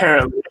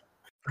 Apparently.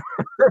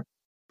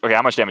 Okay,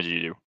 how much damage did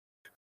you do?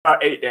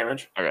 8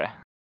 damage. Okay.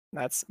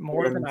 That's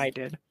more than I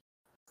did.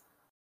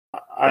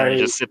 And you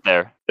just sit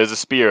there. There's a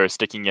spear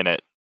sticking in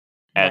it.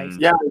 And Nice.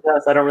 Yeah, I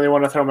guess I don't really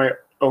want to throw my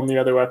only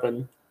other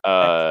weapon.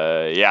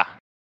 yeah.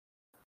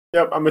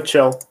 Yep, I'm a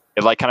chill.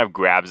 It like kind of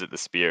grabs at the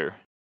spear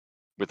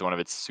with one of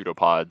its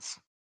pseudopods.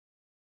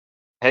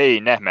 Hey,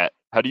 Nehmet,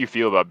 how do you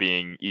feel about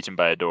being eaten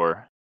by a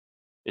door?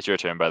 It's your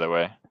turn, by the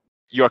way.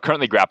 You are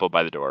currently grappled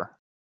by the door.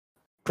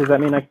 Does that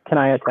mean can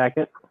I attack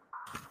it?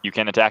 You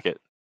can attack it.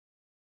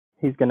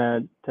 He's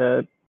gonna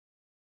stab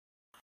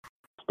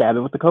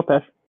it with the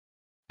Kopesh.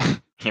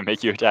 You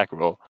make your attack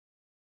roll.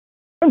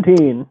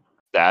 17.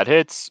 That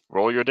hits.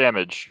 Roll your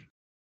damage.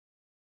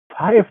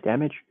 5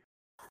 damage.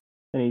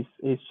 And he's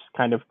just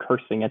kind of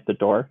cursing at the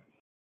door.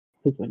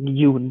 He's like,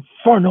 you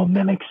infernal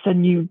mimics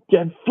and you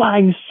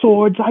flying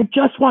swords, I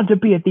just want to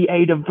be at the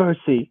aid of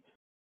Versi.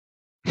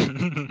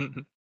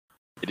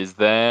 It is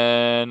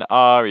then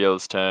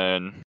Ariel's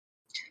turn.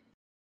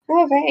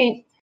 All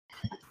right.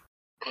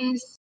 I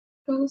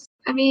suppose.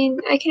 I mean,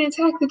 I can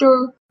attack the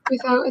door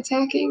without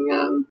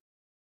attacking.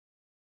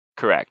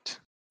 Correct.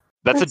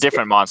 That's a That's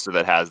different monster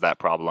that has that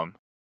problem.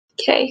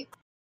 Okay.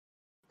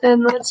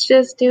 Then let's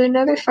just do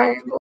another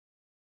fireball.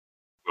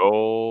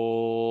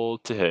 Roll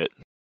to hit.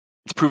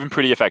 It's proven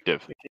pretty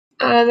effective.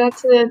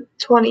 That's a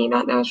 20,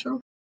 not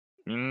natural.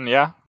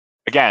 Yeah.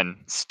 Again,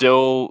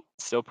 still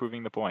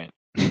proving the point.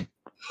 And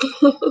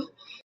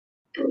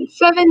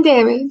 7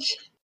 damage.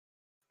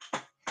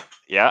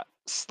 Yeah,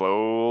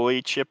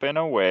 slowly chipping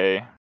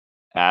away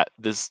at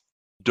this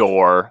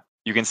door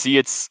You can see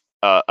it's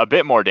a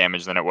bit more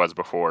damage than it was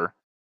before,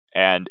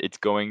 and it's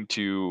going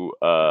to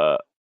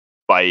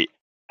bite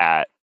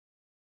at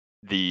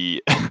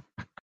the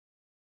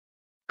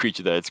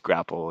creature that it's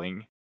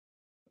grappling.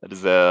 That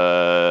is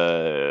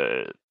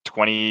a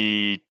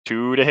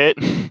 22 to hit.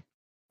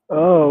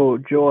 Oh,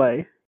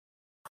 joy.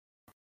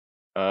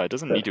 It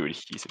doesn't need to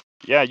adhesive.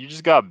 Yeah, you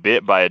just got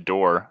bit by a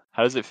door.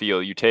 How does it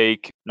feel? You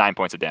take 9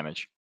 points of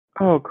damage.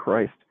 Oh,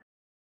 Christ.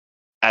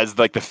 As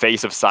like the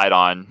face of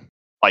Sidon,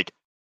 like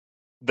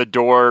the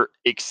door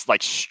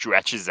like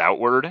stretches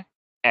outward,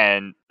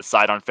 and the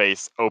Sidon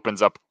face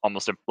opens up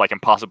almost like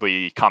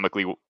impossibly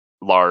comically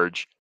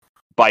large,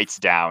 bites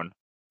down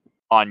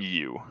on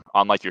you,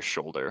 on like your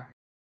shoulder.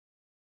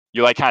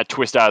 You like kind of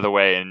twist out of the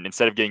way, and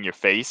instead of getting your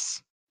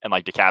face and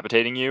like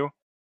decapitating you,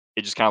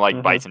 it just kind of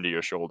like bites into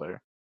your shoulder.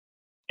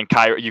 And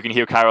Cairo, you can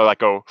hear Cairo like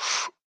go,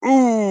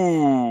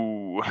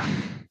 ooh.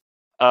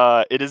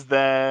 It is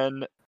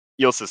then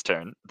Ilsa's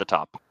turn at the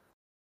top.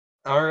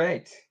 All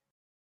right.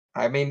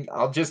 I mean,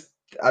 I'm just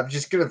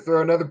gonna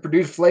throw another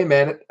produce flame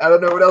at it. I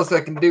don't know what else I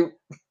can do.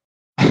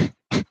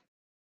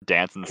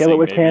 Dance and Kill sing, it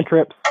with maybe.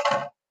 cantrips.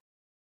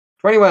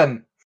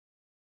 21.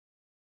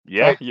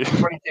 Yeah, Sorry,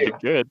 22. you're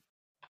good.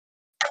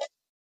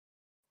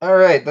 All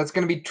right, that's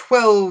gonna be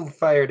 12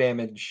 fire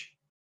damage.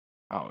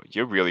 Oh,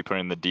 you're really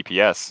putting in the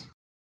DPS.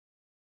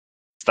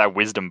 It's that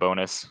wisdom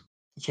bonus.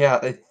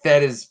 Yeah,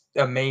 that is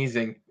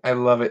amazing. I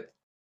love it.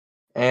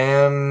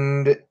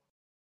 And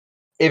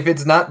if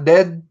it's not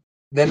dead,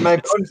 then my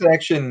bonus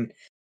action,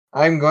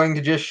 I'm going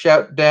to just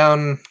shout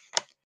down,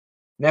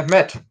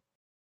 Nefmet,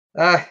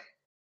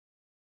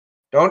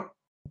 don't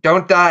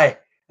die.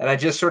 And I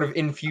just sort of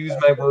infuse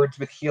my words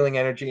with healing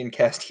energy and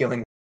cast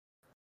healing.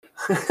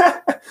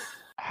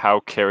 How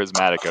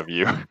charismatic of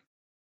you.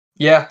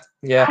 Yeah.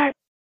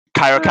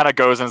 Cairo kind of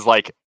goes and is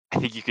like, I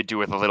think you could do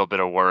with a little bit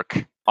of work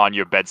on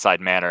your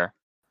bedside manner.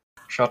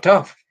 Shut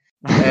up.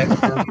 And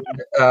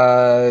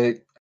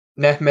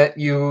Nefmet,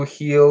 you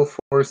heal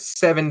for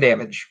 7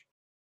 damage.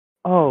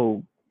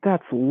 Oh,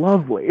 that's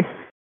lovely.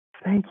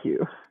 Thank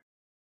you.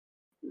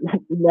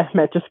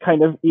 Nehmet just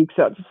kind of ekes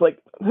out, just like,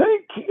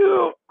 thank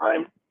you,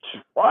 I'm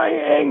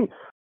trying.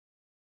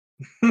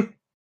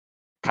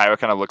 Cairo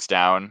kind of looks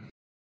down,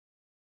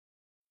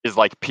 is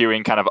like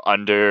peering kind of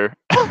under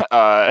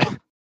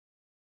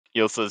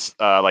Ilsa's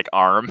like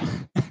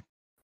arm.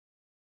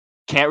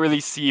 Can't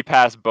really see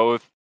past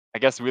both, I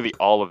guess really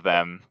all of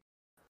them.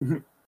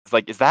 It's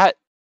like, is that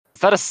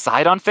a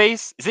Sidon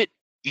face? Is it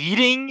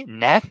eating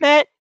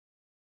Nefmet?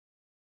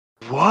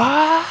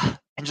 What?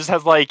 And just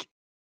has like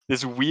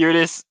this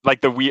weirdest,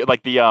 like the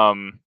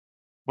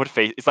what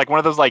face? It's like one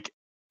of those like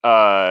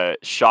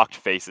shocked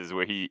faces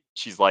where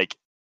she's like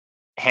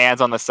hands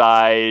on the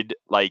side,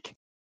 like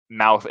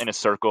mouth in a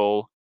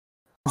circle,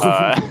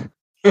 kind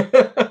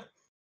of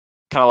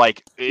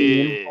like.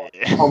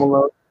 Home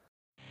Alone.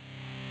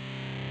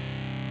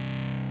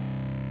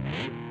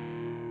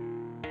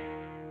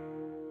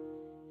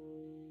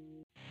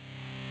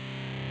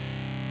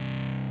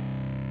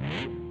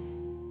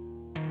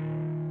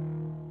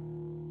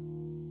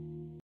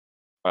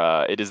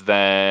 It is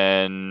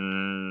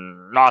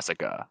then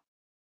Nausicaa.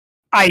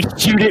 I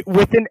shoot it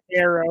with an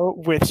arrow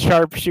with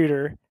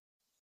sharpshooter.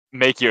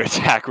 Make your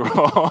attack roll.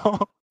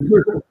 God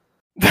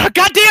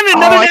damn it!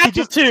 Another I could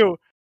natural two.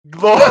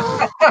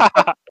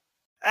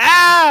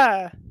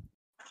 Ah!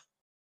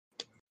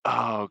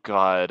 Oh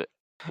god.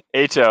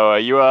 Ato, are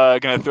you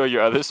gonna throw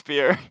your other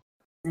spear?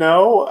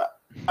 No,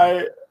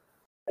 I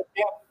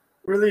can't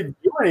really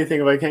do anything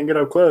if I can't get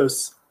up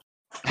close.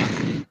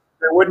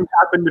 There wouldn't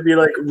happen to be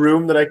like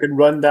room that I could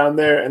run down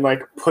there and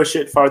like push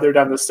it farther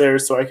down the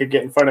stairs so I could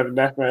get in front of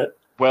Nefmet.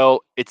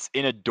 Well, it's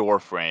in a door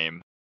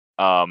frame,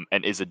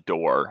 and is a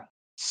door,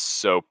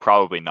 so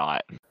probably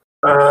not.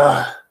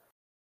 Ugh.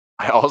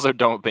 I also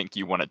don't think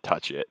you want to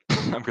touch it.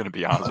 I'm gonna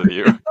be honest with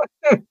you.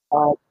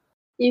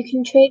 You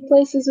can trade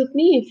places with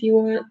me if you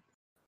want.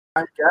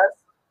 I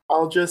guess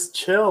I'll just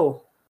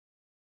chill.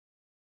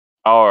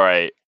 All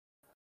right,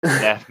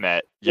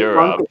 Nefmet, you're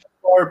Run up.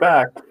 far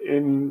back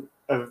in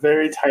a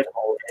very tight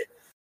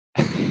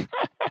hallway.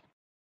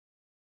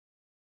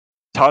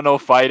 Tunnel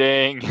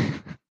fighting.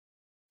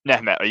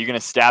 Nefmet, are you gonna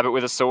stab it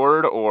with a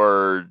sword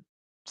or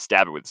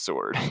stab it with a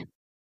sword?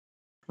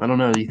 I don't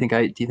know. Do you think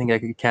I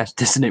could cast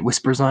Dissonant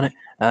Whispers on it?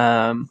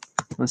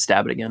 Let's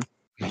stab it again.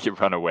 Make it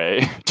run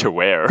away. To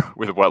where?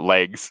 With what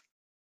legs?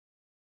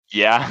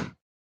 Yeah.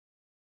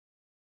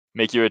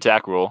 Make your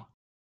attack roll.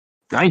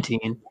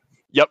 19.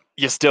 Yep,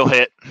 you still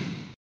hit.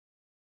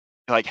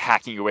 You're like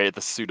hacking away at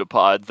the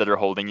pseudopods that are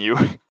holding you.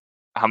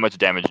 How much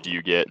damage do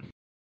you get?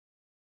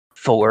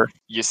 4.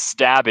 You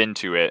stab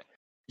into it.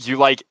 You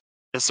like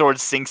the sword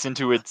sinks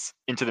into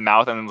the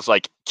mouth and then just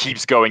like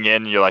keeps going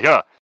in. And you're like,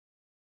 oh,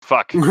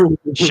 fuck,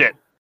 shit! It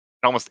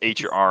almost ate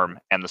your arm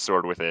and the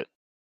sword with it.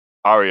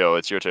 Ariel,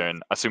 it's your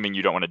turn. Assuming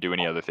you don't want to do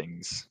any other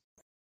things.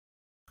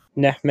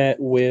 Nefmet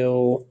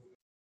will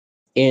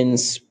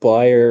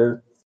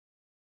inspire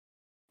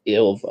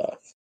Ilva.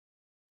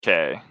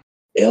 Okay.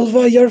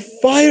 Ilva, your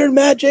fire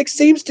magic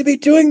seems to be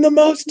doing the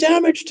most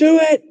damage to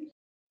it.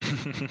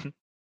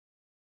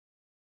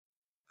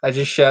 I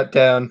just shut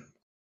down.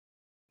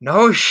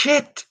 No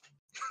shit.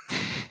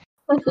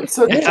 It's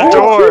a It's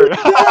door.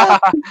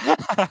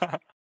 a door.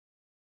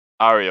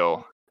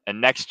 Ariel,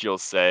 and next you'll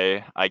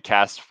say, "I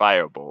cast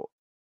Firebolt."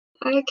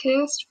 I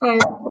cast fire.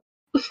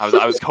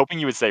 I was hoping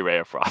you would say Ray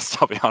of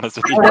Frost. I'll be honest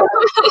with you.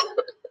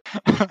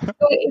 But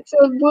it's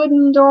a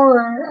wooden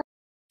door.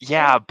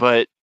 Yeah,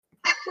 but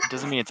it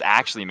doesn't mean it's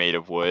actually made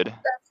of wood.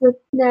 That's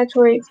a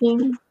natural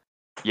 18.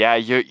 Yeah,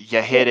 you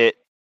hit it.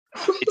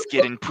 It's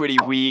getting pretty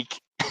weak.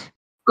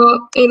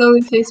 Oh, it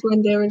only takes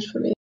 1 damage for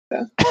me.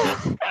 Oh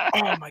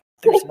my!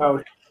 There's no.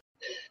 Oh,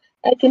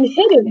 I can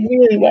hit it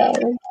really well.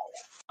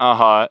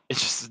 It's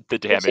just the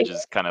damage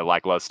is kind of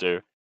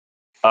lackluster.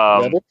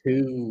 Level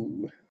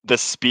 2. The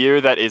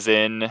spear that is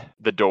in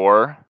the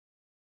door,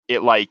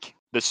 it like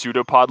the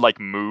pseudopod like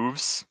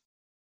moves,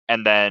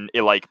 and then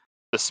it like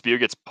the spear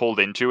gets pulled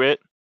into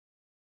it,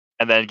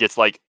 and then gets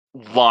like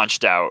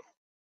launched out.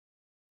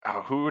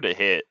 Oh, who would it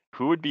hit?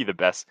 Who would be the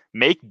best?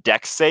 Make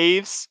dex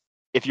saves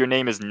if your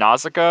name is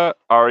Nausicaa,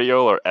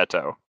 Ariel, or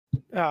Eto.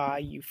 Ah,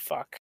 you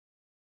fuck.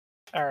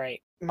 All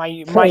right,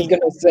 I was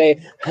gonna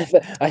say,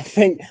 I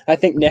think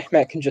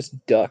Nehmet can just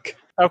duck.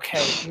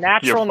 Okay,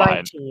 natural You're fine.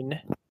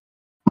 19.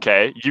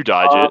 Okay, you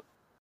dodge it.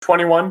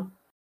 21.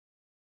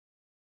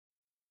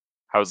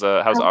 How's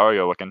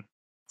Ariel looking?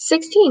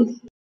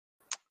 16.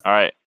 All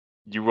right,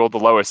 you rolled the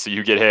lowest, so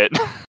you get hit.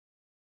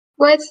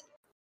 What?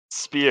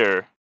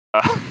 Spear.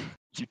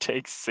 You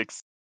take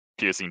 6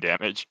 piercing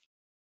damage.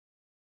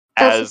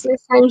 That's the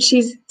first time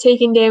she's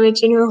taken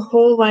damage in her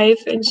whole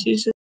life, and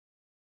she's just.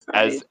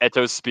 As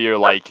Eto's spear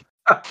like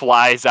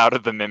flies out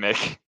of the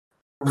mimic,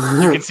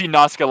 you can see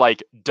Nazca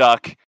like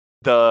duck.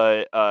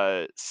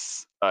 The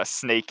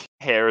snake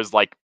hair is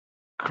like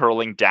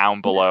curling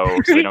down below,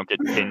 so they don't get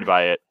pinned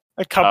by it.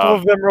 A couple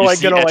of them are you like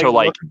see gonna Eto,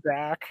 like look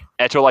back.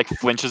 Eto like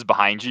flinches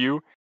behind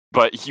you,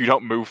 but you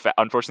don't move.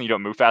 Unfortunately, you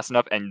don't move fast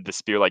enough, and the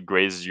spear like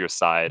grazes your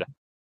side.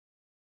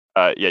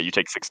 Yeah, you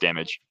take 6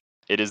 damage.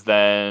 It is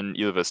then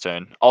Eliva's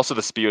turn. Also,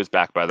 the spear is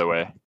back, by the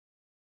way.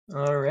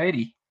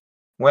 Alrighty.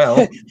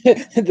 Well,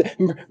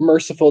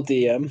 Merciful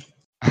DM.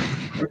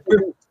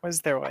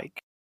 Was there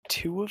like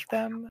 2 of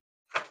them?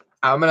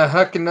 I'm gonna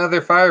huck another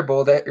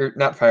firebolt at, or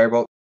not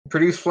firebolt,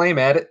 produce flame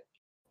at it.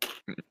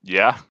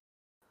 Yeah.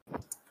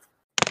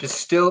 Just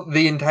still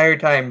the entire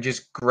time,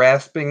 just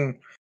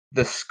grasping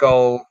the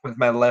skull with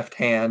my left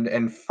hand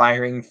and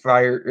firing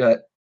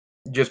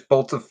just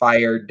bolts of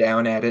fire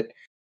down at it,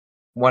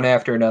 one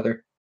after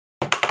another.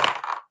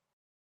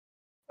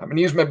 I'm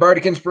gonna use my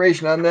bardic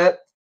inspiration on that.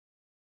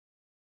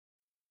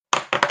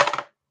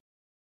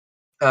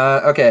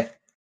 Okay,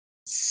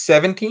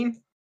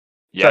 17.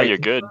 Yeah, Sorry. you're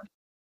good.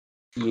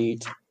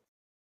 Yeet.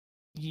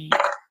 Yeet.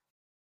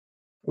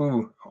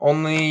 Ooh,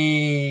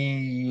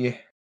 only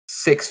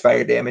 6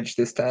 fire damage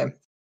this time.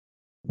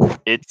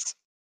 It's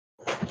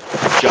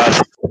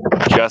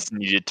just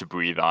needed to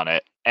breathe on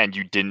it, and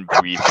you didn't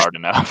breathe hard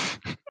enough.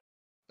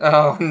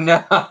 Oh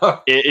no!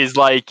 It is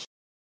like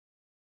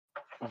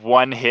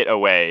 1 hit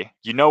away.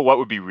 You know what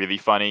would be really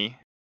funny?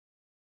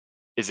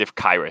 Is if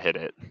Kyra hit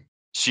it.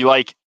 She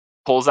like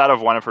pulls out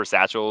of one of her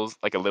satchels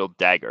like a little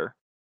dagger,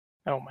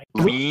 Oh my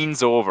god.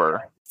 leans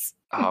over.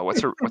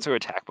 What's her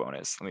attack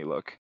bonus? Let me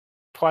look.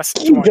 Plus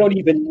You 20. don't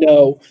even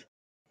know.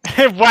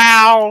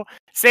 Wow.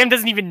 Sam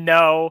doesn't even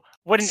know.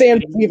 What an Sam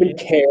idiot. doesn't even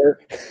care.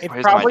 It's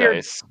Where's probably my your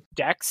dice?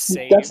 dex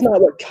save. That's not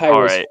what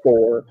Kyra's Alright.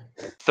 for.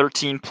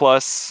 13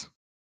 plus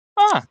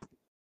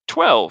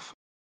 12.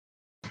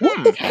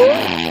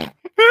 Ah,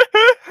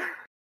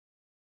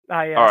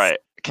 yes. All right.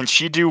 Can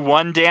she do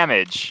 1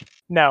 damage?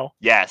 No.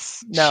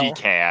 Yes, No. she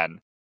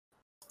can.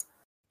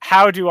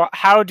 How do you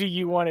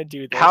want to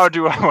do this? How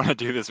do I want to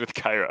do this with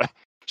Kyra?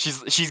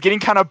 She's getting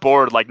kind of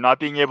bored, like not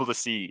being able to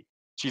see.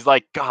 She's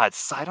like, God,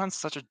 Sidon's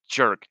such a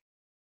jerk.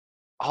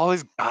 All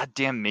his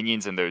goddamn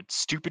minions and their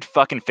stupid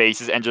fucking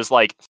faces, and just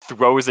like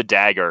throws a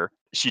dagger.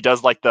 She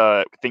does like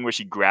the thing where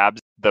she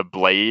grabs the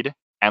blade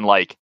and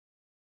like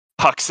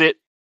hucks it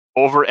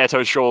over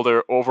Eto's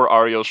shoulder, over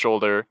Ariel's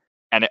shoulder,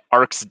 and it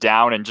arcs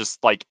down and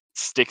just like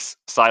sticks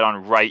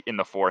Sidon right in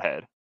the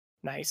forehead.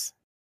 Nice.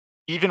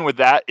 Even with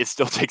that, it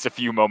still takes a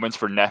few moments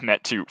for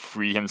Nehmet to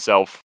free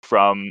himself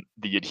from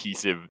the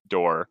adhesive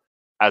door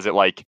as it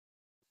like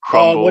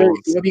crumbles.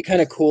 Would be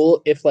kind of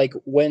cool if like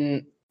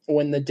when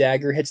the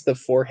dagger hits the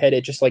forehead,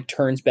 it just like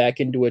turns back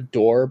into a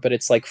door, but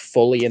it's like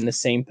fully in the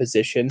same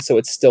position, so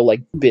it's still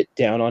like bit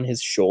down on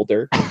his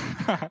shoulder.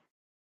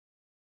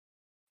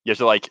 You have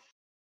to like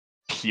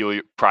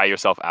pry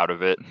yourself out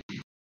of it.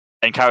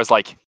 And Kyra's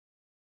like,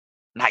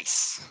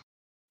 nice.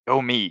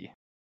 Go me.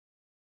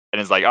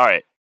 And it's like, all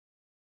right.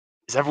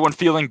 Is everyone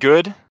feeling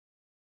good?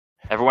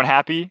 Everyone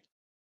happy?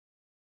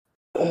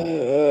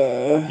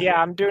 Yeah,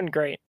 I'm doing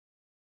great.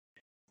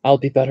 I'll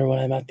be better when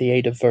I'm at the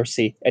aid of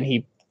Versi. And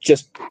he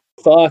just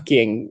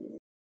fucking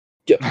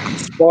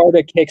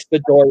Sparta kicks the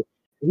door.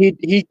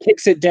 He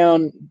kicks it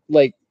down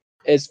like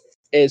as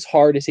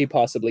hard as he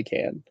possibly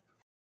can.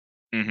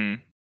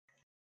 Mm-hmm.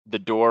 The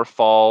door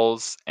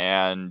falls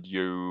and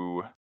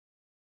you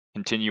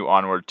continue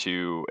onward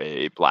to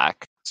a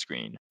black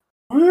screen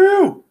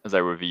Woo! as I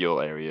reveal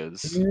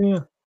areas. Yeah.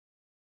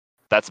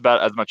 That's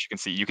about as much you can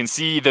see. You can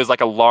see there's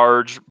like a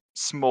large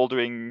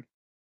smoldering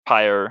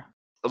pyre.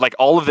 Like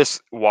all of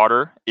this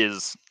water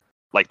is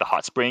like the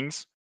hot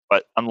springs,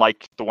 but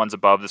unlike the ones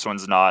above, this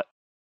one's not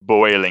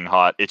boiling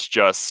hot. It's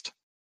just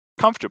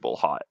comfortable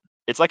hot.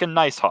 It's like a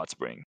nice hot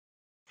spring.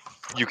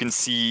 You can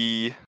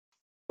see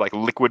like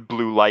liquid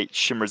blue light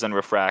shimmers and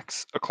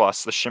refracts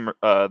across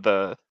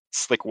the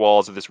slick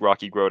walls of this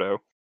rocky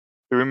grotto.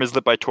 The room is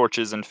lit by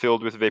torches and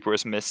filled with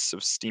vaporous mists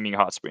of steaming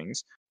hot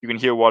springs. You can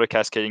hear water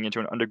cascading into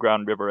an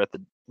underground river at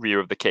the rear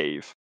of the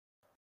cave.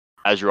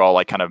 As you're all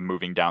like kind of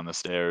moving down the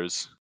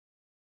stairs.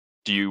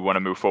 Do you want to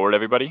move forward,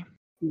 everybody?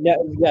 Yeah,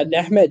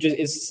 Nehmet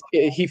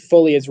he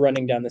fully is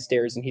running down the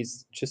stairs, and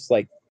he's just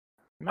like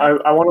I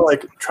want to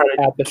like try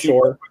to at the keep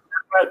shore. up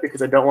with that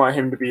because I don't want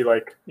him to be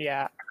like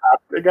Yeah,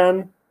 trapped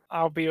again.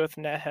 I'll be with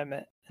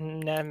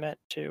Nehmet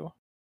too.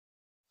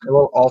 I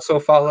will also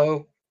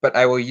follow, but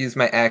I will use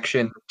my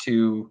action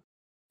to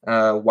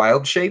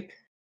wild shape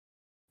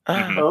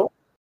Mhm. Oh,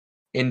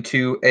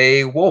 into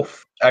a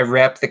wolf. I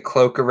wrap the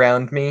cloak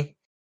around me,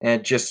 and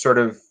it just sort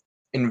of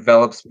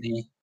envelops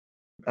me,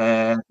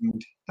 and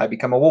I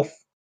become a wolf.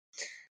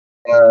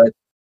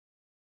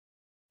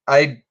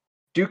 I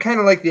do kind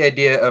of like the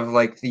idea of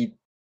like the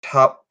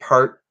top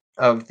part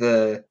of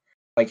the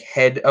like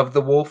head of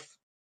the wolf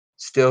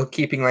still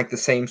keeping like the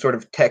same sort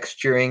of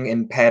texturing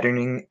and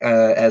patterning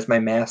as my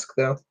mask,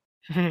 though.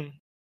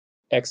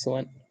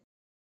 Excellent.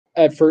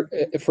 For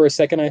a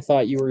second, I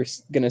thought you were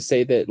gonna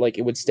say that like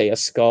it would stay a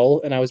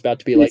skull, and I was about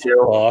to be Me like,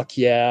 too. "Fuck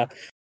yeah!"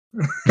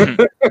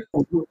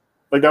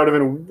 Like that would have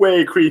been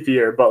way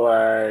creepier, but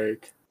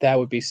like It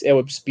would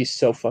be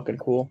so fucking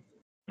cool.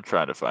 I'm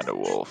trying to find a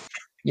wolf.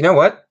 You know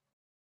what?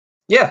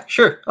 Yeah,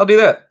 sure, I'll do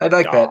that. I'd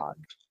like that. God.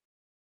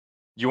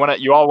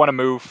 You all want to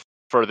move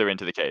further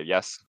into the cave,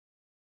 yes?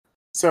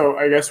 so.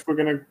 I guess we're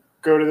gonna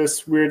go to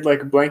this weird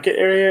like blanket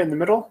area in the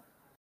middle.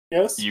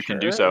 Yes, You can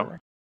do so.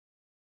 Sure.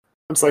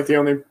 it's like the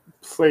only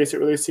place it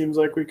really seems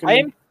like we can. I am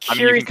I mean, you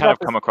curious can kind of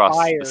about come this across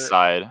fire. the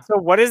side. So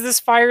what is this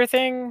fire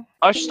thing?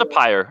 Oh, it's just a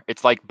pyre.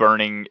 It's like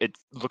burning. It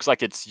looks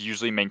like it's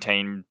usually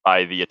maintained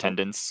by the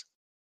attendants,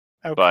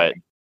 Okay. but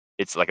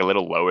it's like a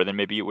little lower than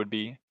maybe it would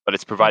be. But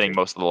it's providing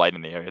most of the light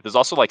in the area. There's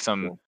also like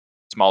some Cool.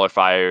 smaller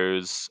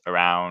fires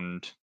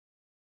around.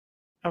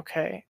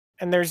 Okay.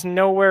 And there's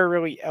nowhere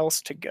really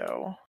else to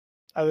go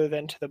other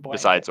than to the blanket.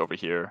 Besides over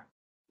here.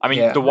 I mean,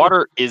 Yeah. the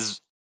water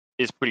is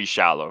pretty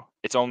shallow.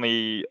 It's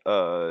only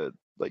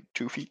like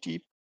 2 feet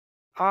deep.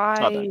 It's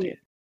not that deep.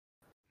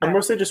 I'm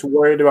mostly just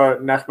worried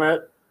about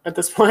Nehmet at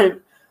this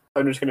point.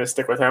 I'm just gonna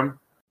stick with him.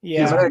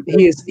 Yeah,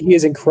 He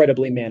is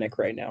incredibly manic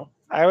right now.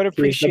 I would He's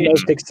the appreciate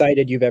most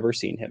excited you've ever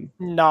seen him.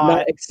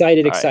 not.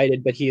 Excited, Alright.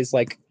 excited, but he is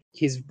like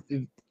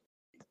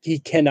he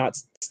cannot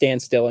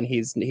stand still, and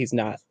he's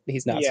not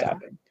Yeah.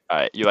 stopping.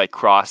 You like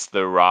cross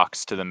the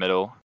rocks to the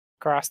middle.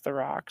 Cross the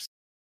rocks.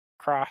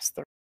 Cross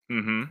the.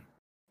 Mm-hmm.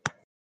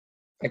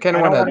 I kind I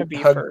of don't want want to be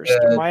first.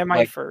 Why am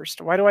I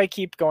first? Why do I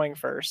keep going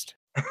first?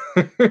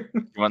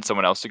 You want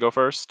someone else to go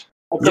first?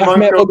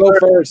 Nehmet will go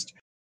first.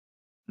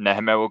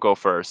 Nehmet will go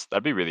first.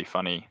 That'd be really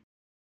funny.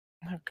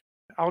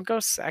 I'll go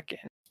second.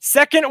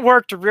 Second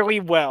worked really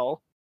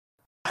well.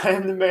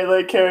 I'm the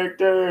melee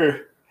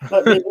character.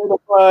 Let me do the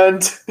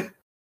front.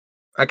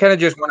 I kind of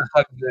just want to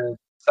hug the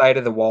side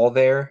of the wall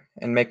there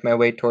and make my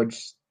way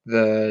towards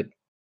the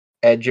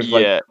edge of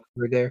like Yeah.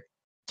 over there.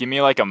 Give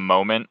me like a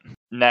moment.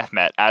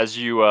 Nehmet, as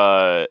you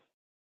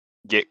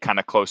get kind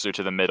of closer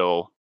to the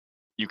middle,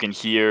 you can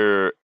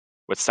hear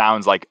what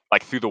sounds like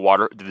through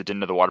the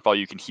din of the waterfall,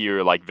 you can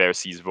hear like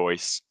Versi's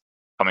voice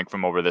coming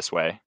from over this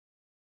way.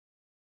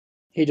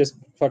 He just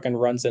fucking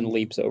runs and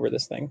leaps over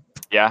this thing.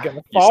 Yeah.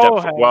 Gonna You step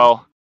follow him.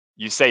 well,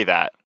 you say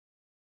that.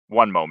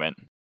 One moment.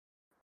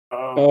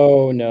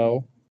 Oh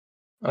no.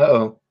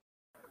 Uh-oh.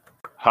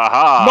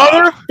 Haha.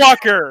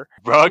 Motherfucker!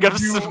 Rug of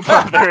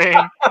smothering.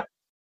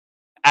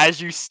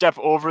 As you step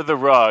over the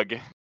rug,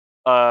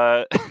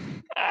 Oh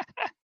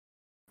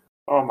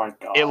my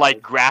god. it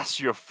like grasps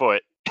your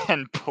foot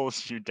and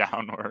pulls you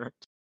downward.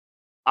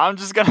 I'm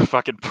just gonna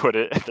fucking put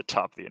it at the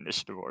top of the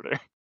initiative order.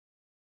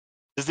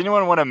 Does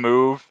anyone want to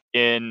move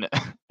in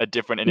a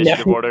different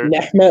initiative order?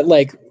 Nehmet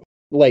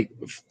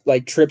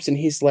like trips, and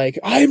he's like,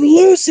 "I'm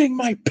losing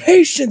my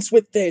patience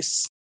with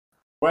this."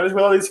 What is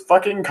with all these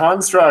fucking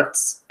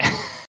constructs?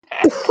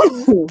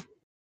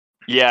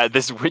 Yeah,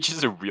 this witch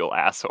is a real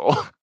asshole.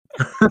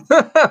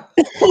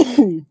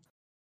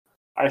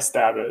 I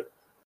stab it.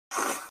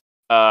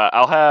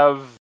 I'll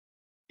have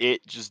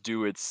it just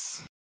do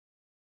its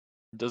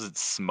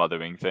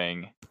smothering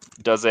thing.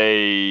 Does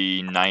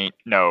a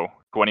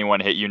 21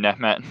 hit you,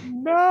 Nehmet?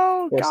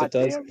 No, Of course it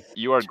does. goddamn.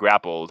 You are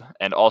grappled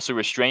and also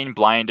restrained,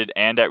 blinded,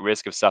 and at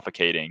risk of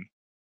suffocating.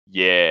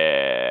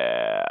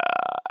 Yeah.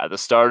 At the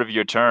start of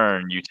your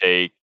turn, you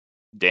take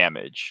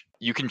damage.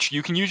 You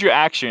can use your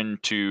action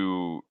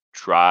to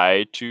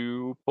try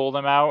to pull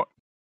them out.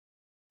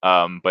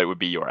 But it would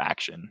be your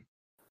action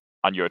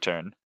on your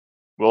turn.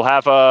 We'll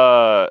have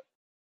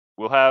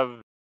we'll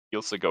have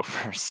Ilsa go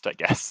first, I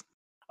guess.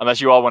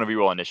 Unless you all want to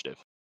reroll initiative.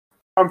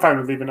 I'm fine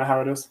with leaving it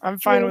how it is. I'm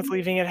fine with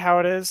leaving it how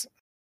it is.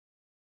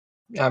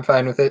 I'm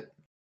fine with it.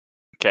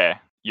 Okay,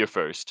 you're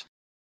first.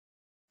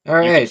 All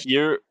You can right.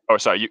 hear. Oh,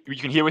 sorry. You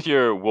can hear with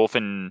your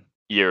wolfen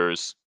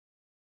ears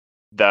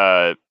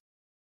the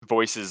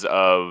voices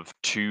of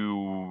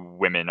two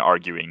women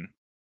arguing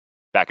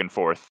back and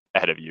forth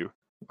ahead of you.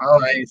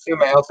 Well, I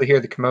assume I also hear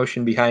the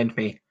commotion behind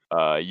me.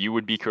 You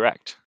would be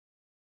correct.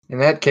 In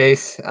that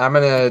case, I'm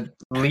gonna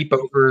leap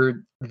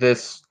over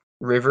this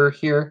river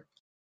here.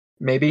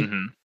 Maybe.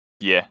 Mm-hmm.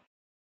 Yeah.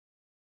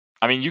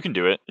 I mean, you can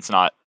do it. It's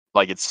not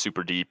like it's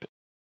super deep.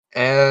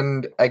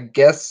 And I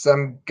guess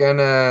I'm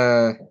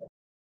gonna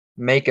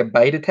make a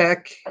bite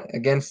attack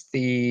against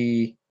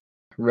the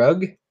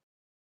rug.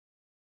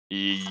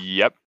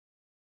 Yep.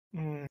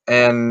 Mm.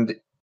 And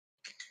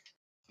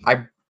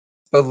I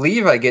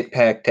believe I get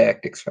pack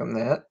tactics from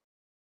that.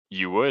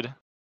 You would.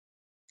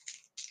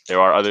 There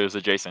are others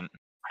adjacent.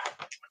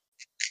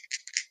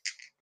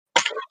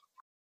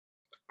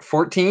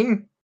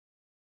 14?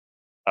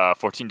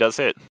 14 does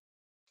hit.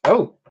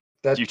 Oh,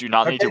 that You do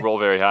not need to okay. roll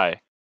very high.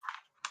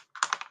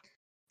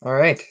 All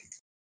right.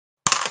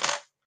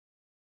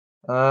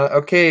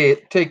 Okay,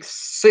 it takes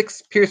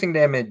 6 piercing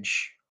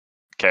damage.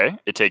 Okay,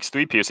 it takes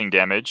 3 piercing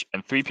damage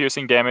and 3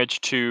 piercing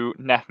damage to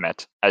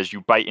Nefmet as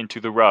you bite into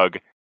the rug.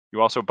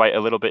 You also bite a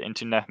little bit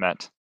into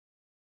Nefmet.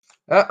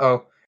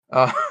 Uh-oh.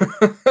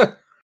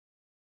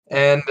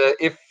 And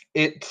if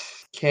it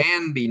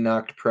can be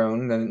knocked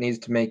prone, then it needs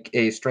to make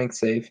a strength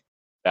save.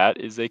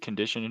 That is a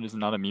condition it is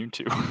not immune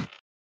to.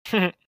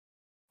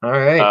 All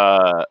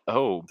right.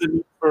 Oh, The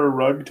need for a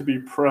rug to be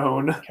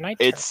prone. Can I?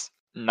 it's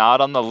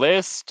not on the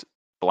list.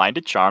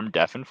 Blinded, charmed,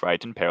 deafened,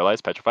 frightened,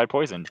 paralyzed, petrified,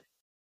 poisoned.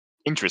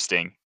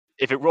 Interesting.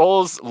 If it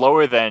rolls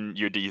lower than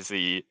your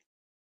DC,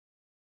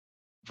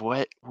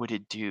 what would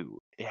it do?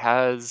 It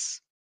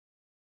has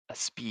a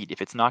speed.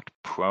 If it's knocked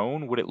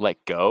prone, would it let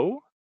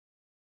go?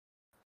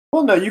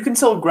 Well, no, you can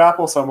still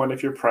grapple someone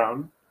if you're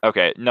prone.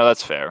 Okay, no,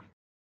 that's fair.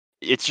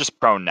 It's just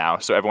prone now,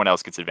 so everyone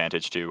else gets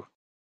advantage too.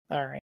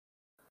 All right.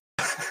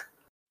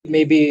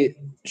 Maybe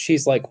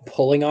she's like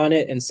pulling on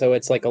it, and so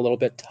it's like a little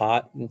bit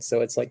taut, and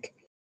so it's like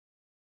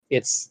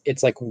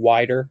like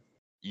wider.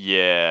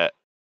 Yeah.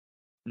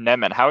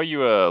 Nemen, how are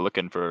you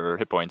looking for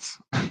hit points?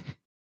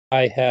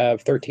 I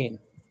have 13.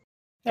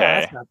 Yeah, Okay.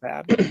 that's not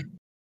bad.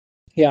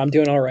 Yeah, I'm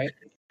doing all right,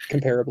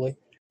 comparably.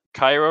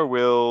 Kyra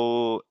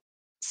will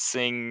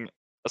sing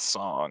a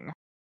song,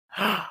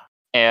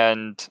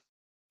 and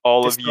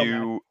all of Dispel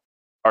you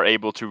are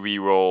able to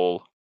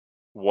re-roll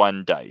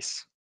 1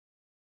 dice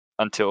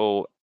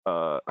until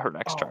her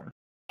next Oh. turn.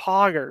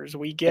 Poggers,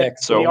 we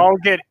Excellent. all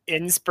get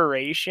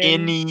inspiration.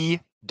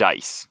 Any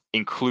dice,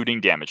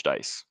 including damage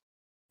dice.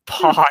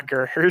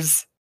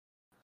 Poggers.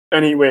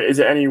 Anyway, is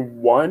it any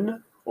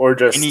one or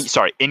just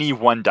Any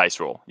 1 dice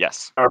roll.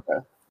 Yes. Okay.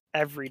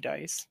 Every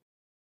dice.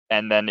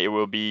 And then it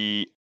will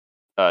be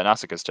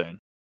Nausicaa's turn.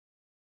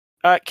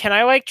 Can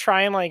I like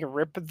try and like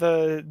rip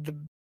the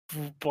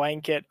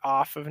blanket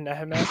off of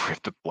Nehemiah?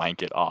 Rip the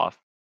blanket off.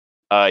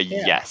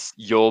 Yes.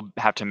 You'll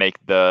have to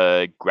make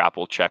the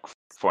grapple check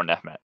for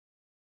Nehmet.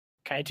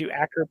 Can I do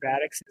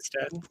acrobatics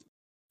instead?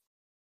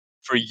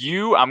 For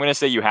you, I'm gonna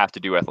say you have to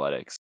do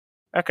athletics.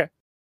 Okay.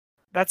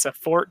 That's a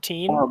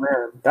 14. Oh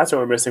man, that's what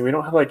we're missing. We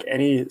don't have like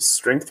any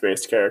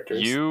strength-based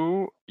characters.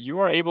 You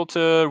are able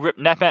to rip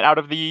Nehmet out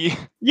of the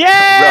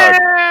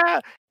Yeah!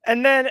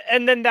 And then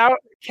now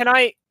can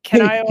I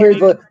hear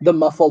the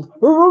muffled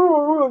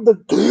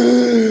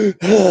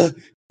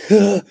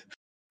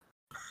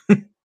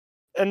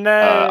and then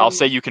I'll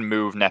say you can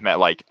move Nehmet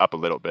like up a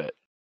little bit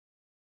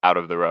out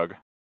of the rug.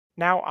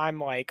 now I'm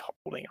like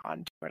holding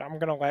on to it. I'm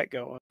gonna let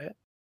go of it.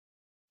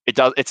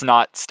 It's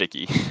not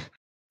sticky.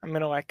 I'm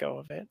gonna let go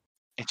of it.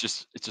 It's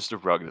just a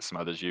rug that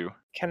smothers you.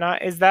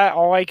 Is that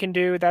all I can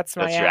do? That's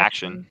my That's your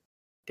action.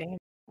 Dang it.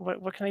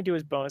 What can I do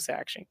as bonus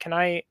action? Can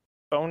I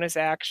bonus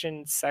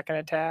action second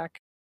attack?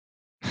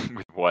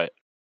 With what?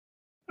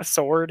 A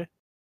sword?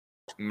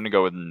 I'm gonna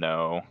go with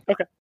no.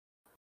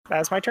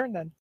 That's my turn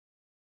then.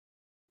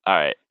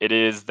 Alright, it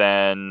is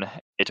then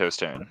Ito's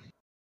turn.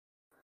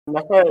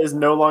 Mecha is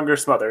no longer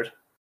smothered.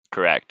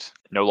 Correct.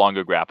 No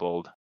longer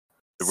grappled.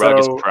 The rug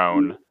is So,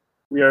 prone.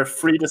 We are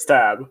free to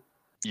stab.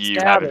 You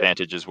Stab have it.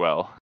 advantage as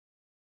well.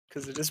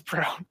 Because it is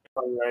prone.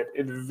 All right,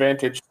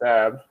 advantage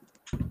stab.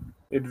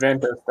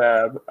 Advantage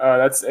stab.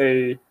 That's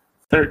a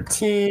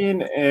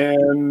 13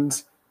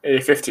 and a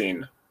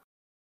 15.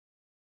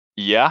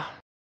 Yeah.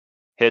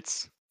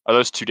 Hits. Are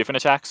those 2 different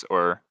attacks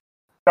or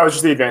That was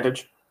just the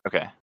advantage.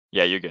 okay.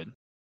 Yeah, you're good.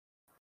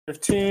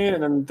 15,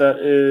 and then that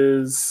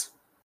is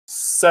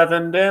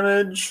 7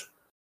 damage.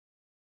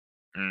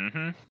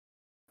 Mm-hmm.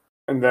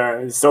 And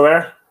then he's still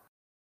there.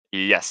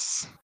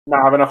 Yes.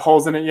 Not have enough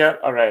holes in it yet.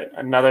 All right,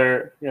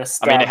 another.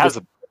 I mean, it has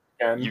a.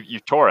 again. You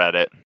tore at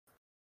it.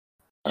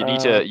 You need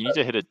to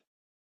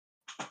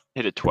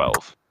hit a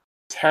 12.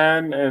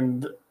 10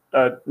 and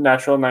a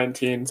natural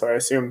 19. So I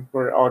assume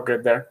we're all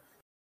good there.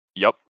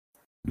 Yep.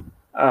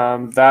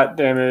 That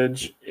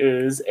damage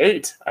is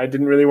 8. I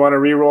didn't really want to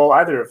re-roll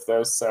either of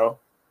those, so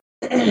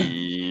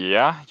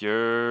Yeah,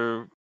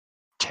 you're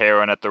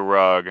tearing at the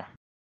rug.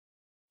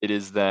 It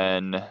is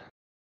then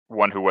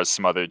one who was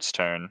smothered's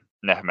turn,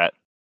 Nehmet.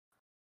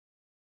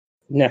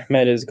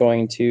 Nehmet is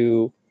going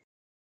to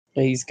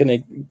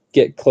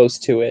get close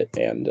to it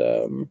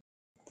and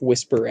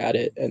whisper at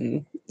it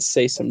and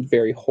say some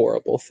very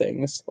horrible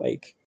things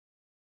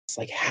it's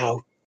like,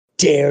 how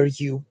dare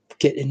you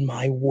get in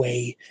my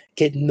way,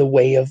 get in the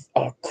way of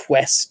our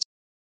quest.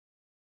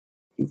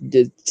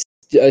 It's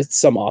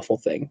some awful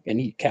thing, and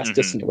he casts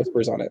Dissonant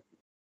Whispers on it.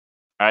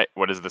 All right,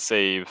 what is the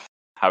save?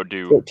 How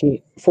do?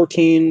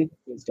 14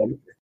 wisdom.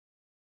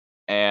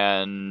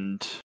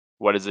 And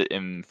what does it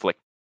inflict?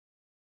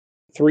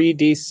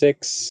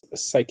 3d6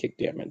 psychic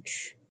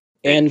damage.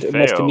 It And it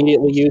must failed.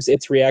 immediately use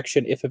its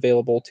reaction, if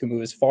available, to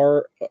move as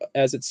far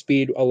as its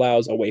speed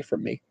allows away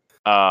from me.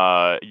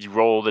 You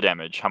roll the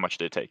damage. How much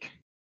did it take?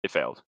 It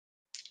failed.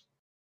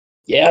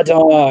 Yeah,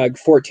 dog.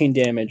 14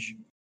 damage.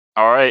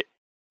 All right,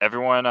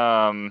 everyone.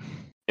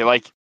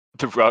 It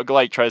the rug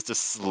tries to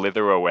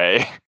slither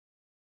away.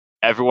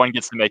 Everyone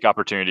gets to make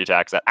opportunity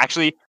attacks.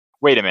 Actually,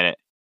 wait a minute.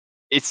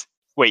 It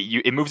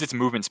moves its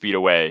movement speed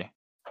away,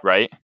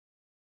 right?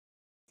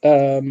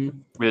 With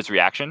its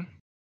reaction.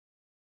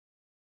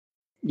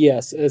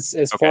 Yes,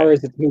 as far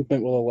as its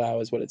movement will allow,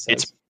 is what it says.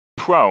 It's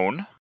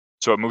prone,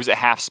 so it moves at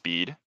half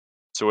speed.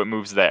 So it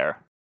moves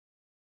there.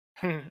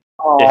 It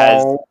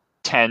has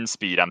 10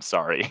 speed. I'm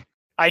sorry.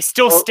 I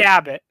still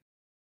stab it.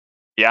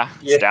 Yeah,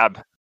 Yeah.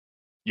 stab.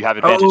 You have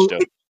advantage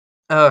still.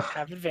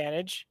 Have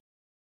advantage.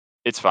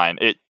 It's fine.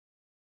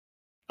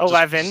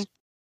 11.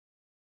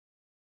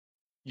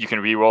 You can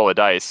re-roll a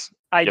dice.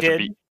 I You have to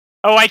did.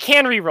 Oh, I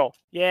can re-roll.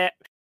 Yeah.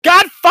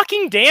 God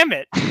fucking damn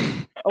it.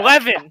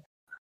 11.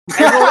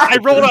 I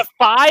rolled a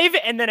 5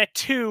 and then a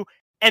 2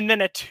 and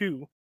then a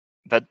 2.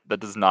 That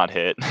does not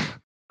hit,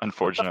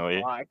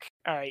 unfortunately. All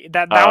right,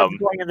 that was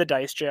going in the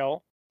dice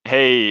jail.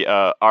 Hey,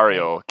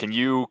 Ariel, can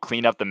you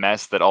clean up the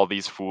mess that all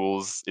these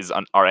fools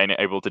are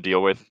unable to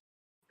deal with?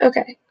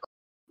 Okay.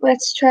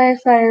 Let's try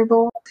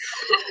Firebolt.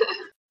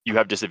 You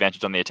have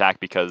disadvantage on the attack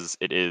because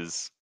it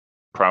is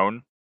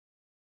prone.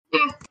 Yeah,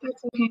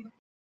 that's okay.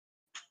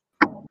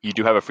 You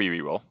do have a free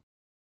reroll.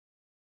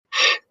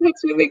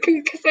 That's really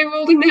good because I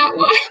rolled in that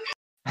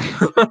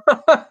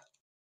one.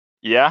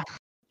 Yeah,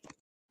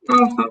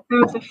 Oh, fuck,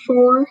 that was a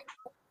 4.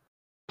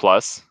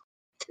 plus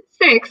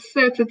 6, so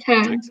it's a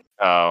 10. 6.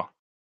 Oh.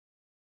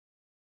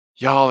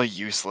 Y'all are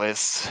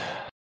useless.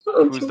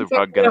 Oh, Who's the turns out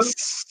rug gonna no.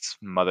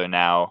 smother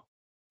now?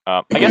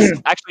 I guess,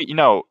 actually, you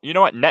know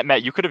what,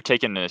 Net, you could have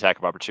taken an attack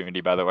of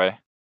opportunity, by the way.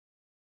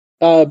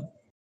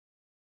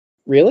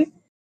 Really?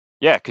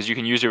 Yeah, because you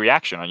can use your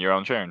reaction on your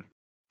own turn.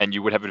 And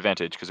you would have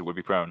advantage because it would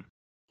be prone.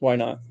 Why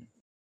not?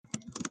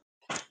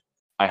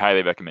 I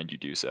highly recommend you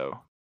do so.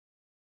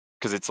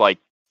 Because it's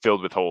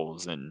filled with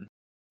holes and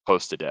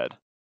close to dead.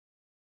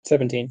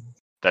 17.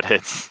 That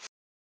hits.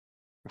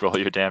 Roll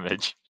your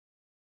damage.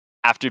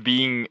 After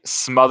being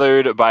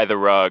smothered by the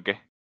rug,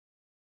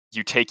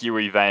 you take your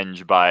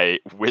revenge by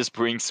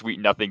whispering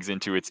sweet nothings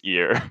into its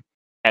ear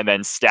and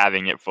then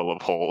stabbing it full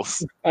of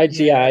holes. I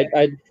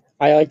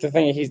like to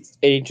think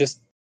he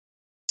just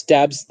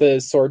stabs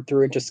the sword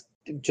through and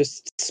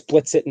just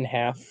splits it in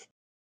half.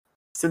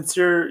 since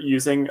you're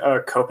using a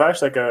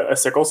Kopesh, like a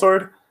sickle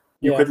sword,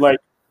 you Yeah. could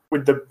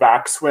with the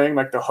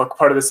backswing, the hook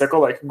part of the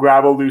sickle,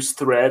 grab a loose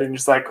thread and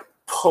just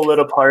pull it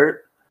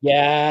apart.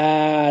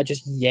 Yeah,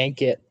 just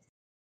yank it.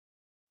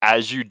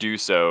 As you do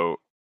so,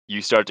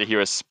 you start to hear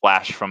a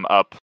splash from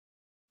up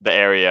the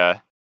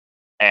area,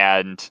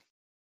 and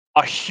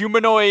a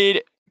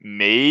humanoid,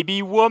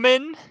 maybe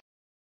woman,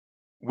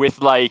 with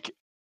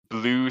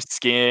blue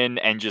skin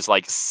and just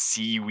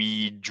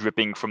seaweed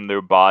dripping from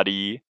their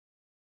body,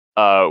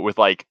 with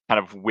kind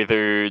of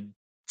withered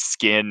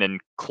skin and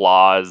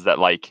claws that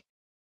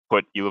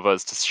put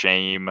Ilva's to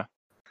shame.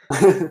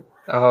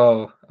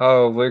 Oh,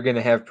 we're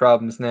gonna have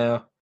problems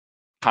now.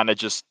 Kind of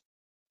just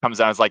comes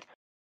down as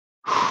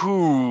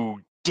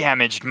who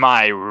damaged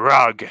my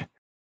rug?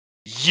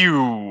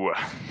 You.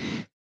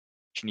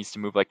 She needs to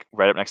move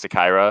right up next to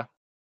Kyra,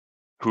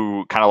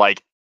 who kind of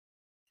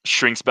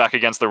shrinks back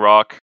against the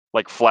rock,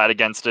 flat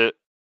against it,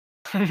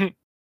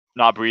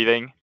 not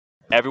breathing.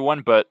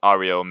 Everyone but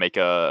Ariel make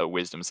a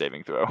wisdom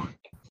saving throw.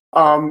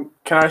 Can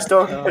I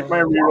still pick my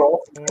reroll?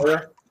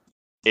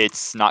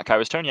 It's not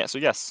Kyra's turn yet, so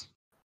yes.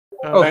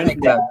 Oh,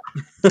 Thank thank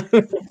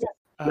you. God.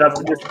 You have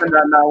to just turn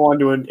that nat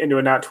 1 into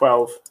a nat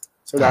 12.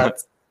 So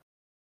that's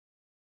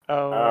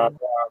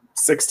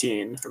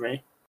 16 for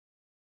me.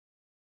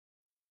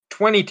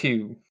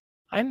 22.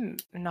 I'm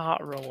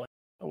not rolling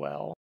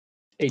well.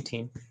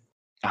 18.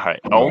 All right.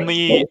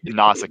 Only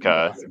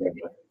Nausicaa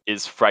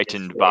is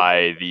frightened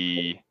by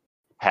the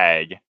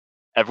hag.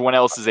 Everyone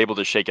else is able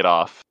to shake it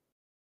off.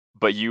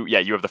 But you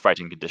have the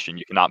frightened condition.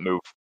 You cannot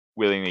move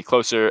willingly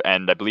closer,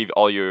 and I believe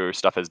all your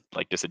stuff has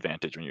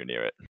disadvantage when you're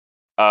near it.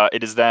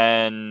 It is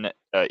then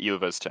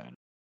Ilva's turn.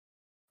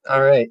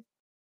 All right.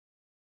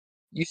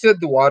 You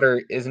said the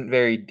water isn't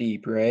very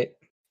deep, right?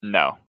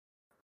 No.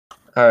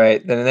 All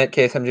right, then in that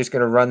case, I'm just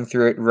gonna run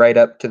through it right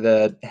up to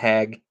the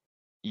hag.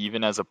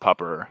 Even as a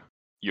pupper,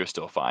 you're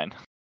still fine.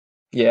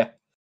 Yeah.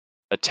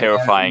 A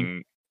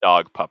terrifying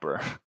dog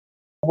pupper.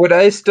 Would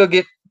I still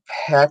get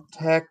pack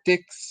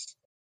tactics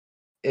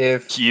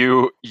if?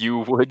 You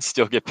would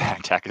still get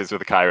pack tactics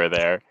with Kyra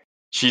there.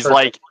 She's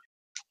Perfect.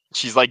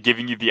 like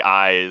giving you the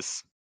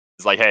eyes.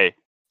 It's like, hey,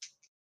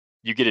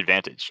 you get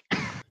advantage.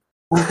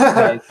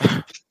 Nice.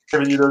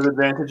 Giving you those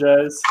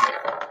advantages.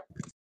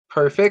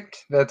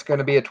 Perfect. That's going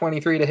to be a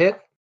 23 to hit.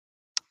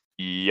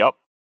 Yup.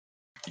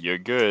 You're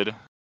good.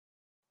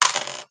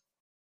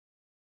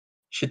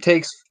 She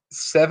takes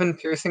 7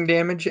 piercing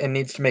damage and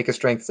needs to make a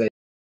strength save.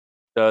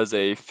 Does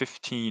a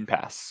 15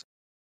 pass?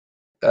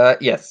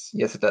 Yes,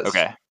 it does.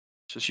 Okay.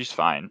 So she's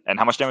fine. And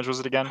how much damage was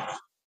it again?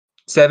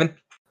 7.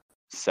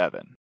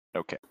 7.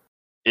 Okay.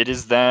 It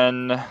is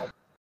then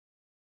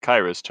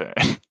Kyra's turn.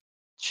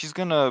 She's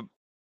gonna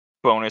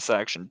bonus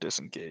action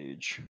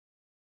disengage.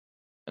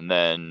 And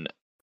then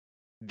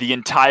the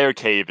entire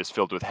cave is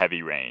filled with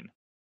heavy rain.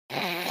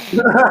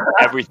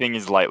 Everything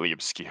is lightly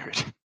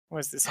obscured.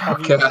 Was this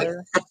heavy Okay.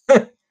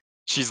 weather?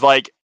 She's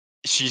like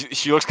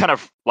she looks kind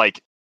of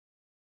like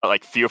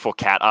fearful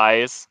cat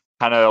eyes,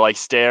 kind of like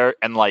stare,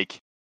 and like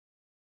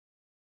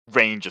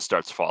rain just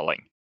starts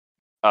falling.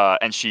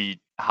 And she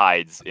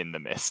hides in the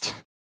mist.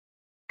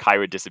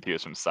 Kyra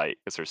disappears from sight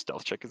because her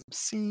stealth check is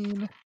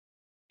obscene.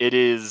 It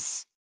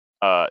is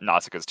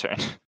Nausicaa's turn.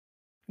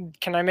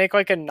 Can I make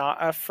like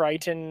a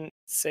frighten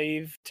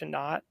save to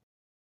not?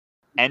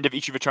 End of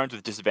each of your turns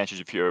with disadvantage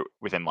if you're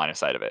within line of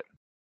sight of it.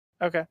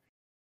 Okay.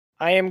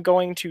 I am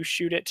going to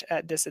shoot it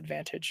at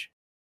disadvantage.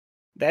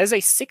 That is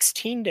a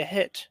 16 to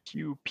hit.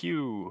 Pew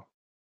pew.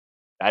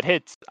 That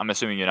hits. I'm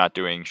assuming you're not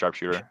doing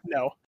sharpshooter.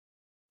 No.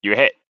 You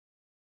hit.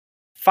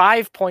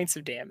 5 points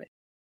of damage.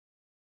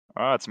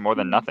 Oh, it's more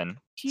than nothing.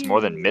 It's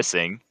more than Pew.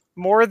 missing.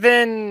 More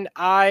than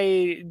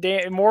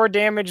more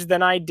damage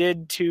than I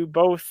did to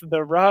both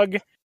the rug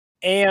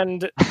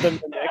and the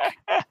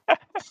mimic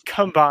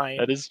combined.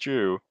 That is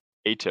true.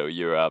 Ato,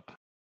 you're up.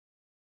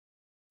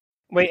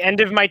 Wait,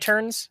 end of my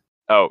turns?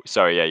 Oh,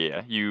 sorry.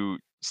 Yeah. You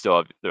still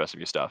have the rest of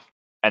your stuff,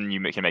 and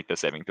you can make the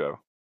saving throw.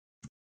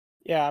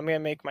 Yeah, I'm gonna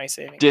make my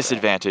saving.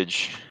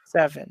 Disadvantage.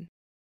 Throw. 7.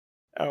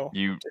 Oh,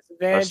 You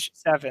disadvantage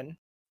 7.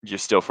 You're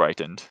still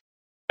frightened.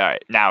 All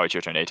right, now it's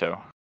your turn,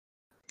 Ato.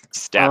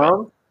 Stab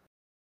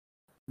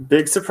it.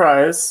 Big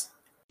surprise.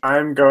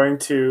 I'm going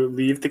to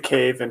leave the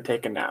cave and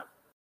take a nap.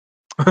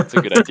 That's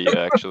a good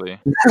idea, actually.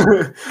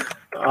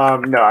 No,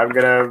 I'm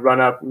gonna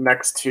run up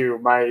next to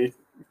my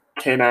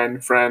canine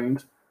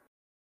friend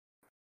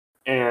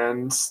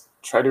and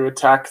try to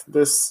attack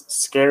this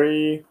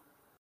scary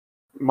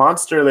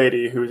monster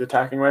lady who's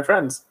attacking my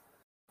friends.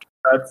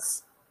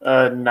 That's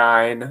a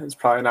 9. It's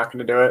probably not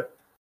going to do it.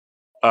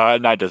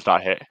 9 does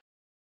not hit.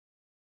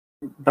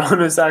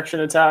 Bonus action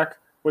attack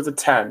was a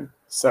 10.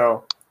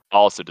 So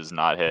Also does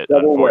not hit,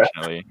 Double whiff.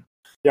 unfortunately.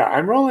 yeah,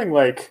 I'm rolling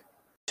like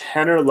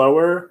 10 or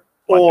lower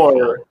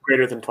Wonderful. or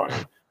greater than 20.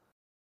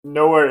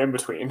 Nowhere in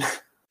between.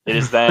 It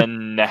is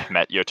then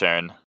Nehmet, your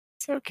turn.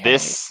 It's okay.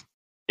 This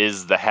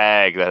is the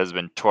hag that has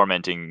been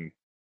tormenting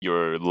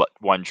your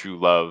one true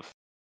love.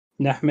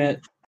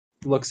 Nehmet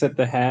looks at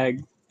the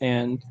hag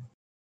and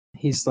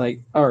he's like,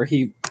 or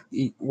he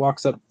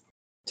walks up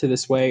to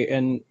this way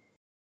and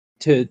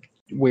to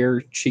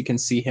where she can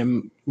see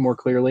him more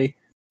clearly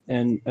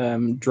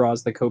and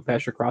draws the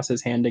Kopesh across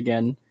his hand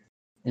again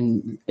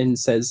and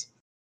says,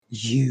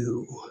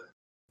 "You,"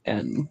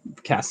 and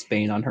casts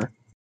Bane on her.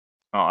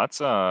 Oh,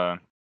 that's a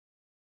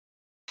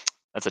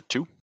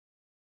 2.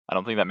 I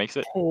don't think that makes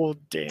it. Oh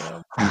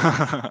damn.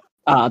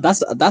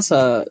 That's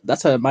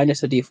a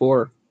minus a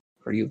D4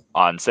 for you.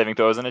 On saving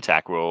throws and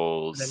attack The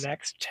rolls.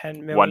 next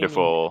 10 million.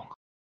 Wonderful.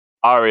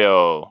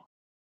 Ariel,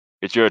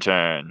 it's your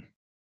turn.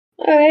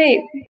 Alright,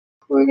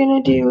 we're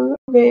gonna do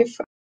very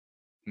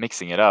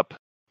Mixing it up.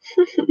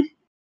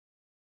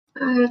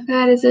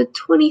 that is a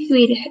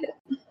 23 to hit.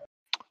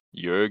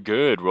 You're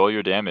good. Roll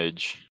your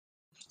damage.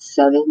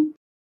 7.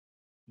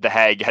 The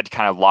hag had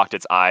kind of locked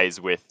its eyes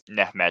with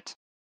Nehmet,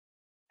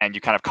 and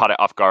you kind of caught it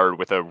off guard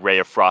with a ray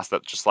of frost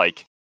that just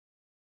like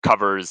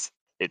covers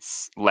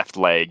its left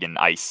leg in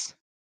ice.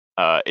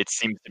 It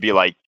seems to be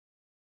like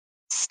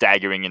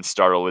staggering and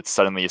startled. It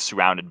suddenly is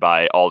surrounded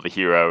by all the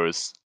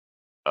heroes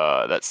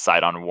that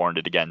Sidon warned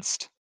it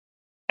against,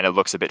 and it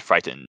looks a bit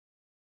frightened.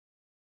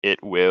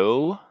 It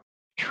will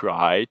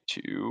try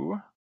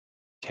to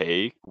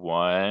take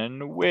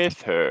one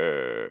with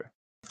her.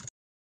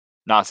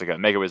 Nausicaa,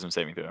 make a wisdom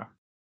saving throw.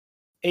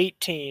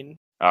 18.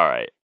 All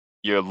right.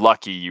 You're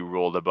lucky you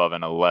rolled above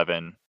an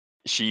 11.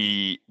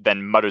 She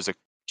then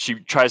she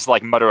tries to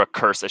like mutter a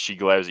curse as she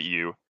glares at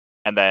you,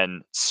 and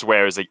then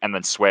swears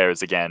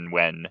again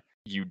when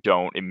you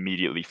don't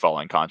immediately fall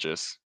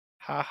unconscious.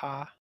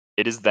 Haha.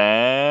 It is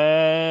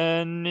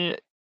then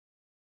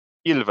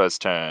Ilva's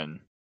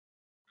turn.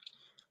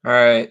 All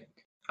right.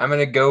 I'm going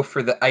to go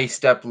for the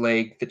iced up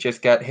leg that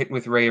just got hit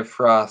with Ray of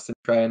Frost and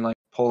try and like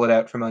pull it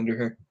out from under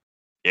her.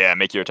 Yeah,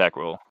 make your attack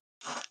roll.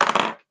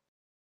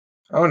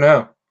 Oh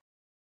no.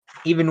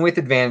 Even with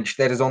advantage,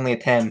 that is only a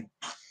 10.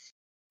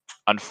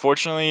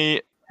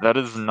 Unfortunately, that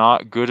is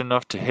not good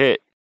enough to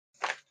hit.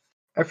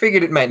 I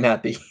figured it might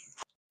not be.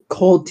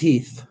 Cold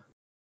teeth.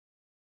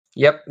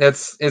 Yep,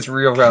 it's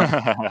real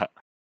rough.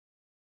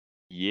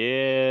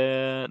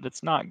 Yeah,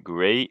 that's not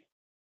great.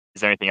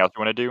 Is there anything else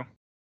you want to do?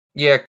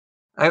 Yeah,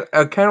 I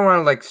kind of want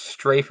to like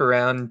strafe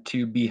around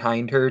to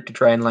behind her to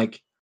try and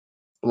like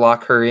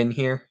block her in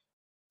here.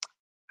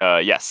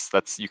 Yes,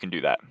 you can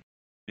do that.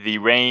 The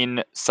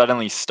rain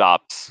suddenly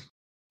stops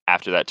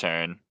after that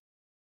turn,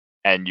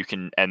 and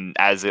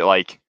as it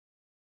like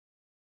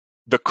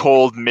the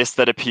cold mist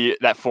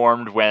that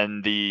formed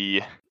when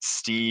the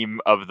steam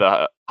of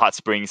the hot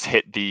springs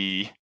hit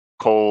the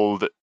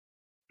cold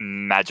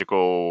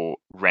magical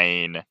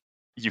rain,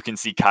 you can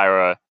see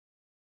Kyra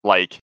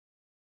like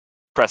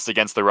pressed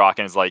against the rock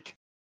and is like,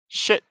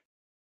 shit.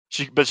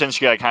 But then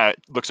she like, kind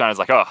of looks around and is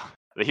like, oh,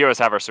 the heroes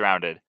have her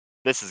surrounded.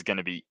 This is going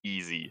to be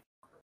easy.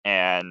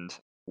 And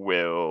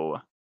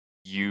will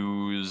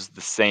use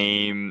the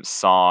same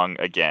song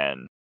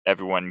again.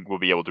 Everyone will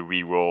be able to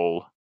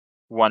re-roll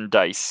one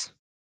dice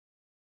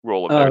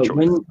roll of their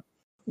choice.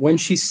 When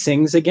she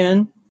sings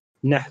again,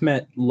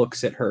 Nehmet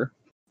looks at her,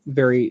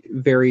 very,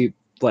 very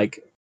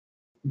like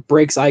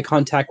breaks eye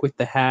contact with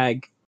the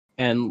hag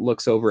and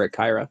looks over at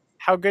Kyra.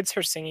 How good's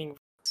her singing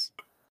voice?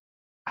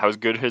 How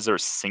good is her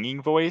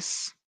singing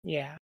voice?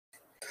 Yeah.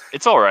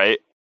 It's all right.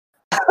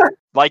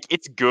 Like,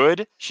 it's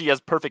good. She has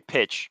perfect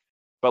pitch,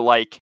 but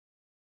like,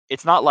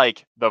 it's not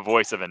like the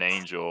voice of an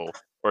angel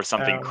or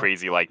something Oh.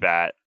 crazy like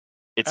that.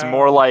 It's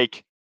more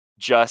like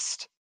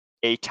just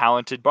a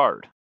talented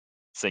bard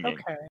singing.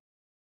 Okay.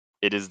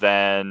 It is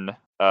then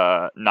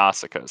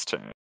Nausicaa's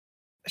turn.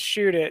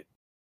 Shoot it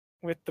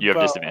with the You have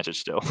bow. disadvantage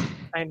still.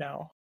 I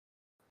know.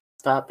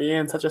 Stop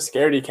being such a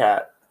scaredy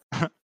cat.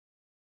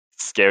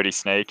 Scaredy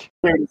snake.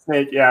 Scaredy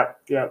snake,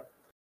 yeah.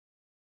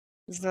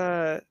 Is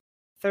the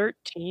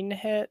 13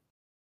 hit?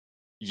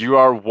 You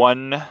are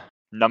one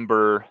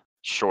number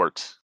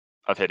short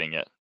of hitting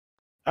it.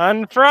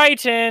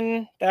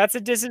 Unfrighten. That's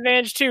a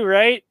disadvantage too,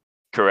 right?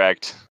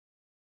 Correct.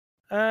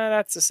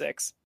 That's a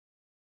 6.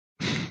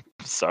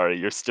 Sorry,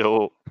 you're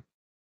still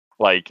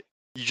like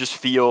you just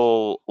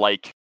feel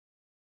like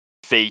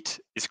fate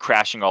is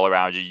crashing all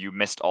around you. You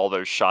missed all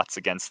those shots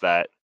against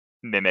that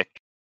mimic,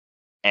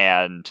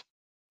 and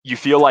you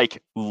feel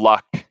like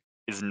luck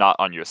is not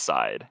on your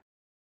side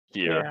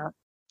here. Yeah.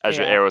 As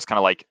your arrows kind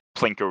of like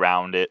plink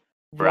around the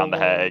Rolling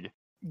hag,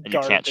 and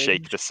you can't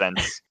shake garbage. the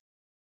sense.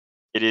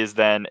 It is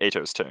then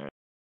Ato's turn.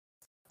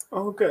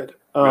 Oh, good.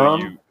 Will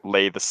you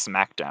lay the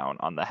smackdown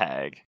on the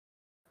hag?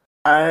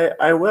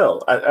 I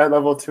will. At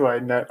level 2, I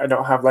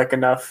don't have like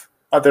enough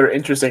other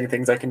interesting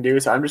things I can do,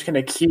 so I'm just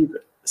gonna keep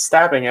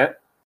stabbing it.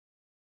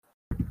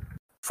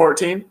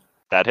 14.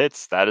 That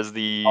hits. That is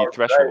the All right.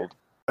 threshold.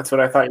 That's what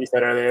I thought you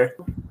said earlier.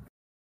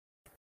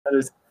 That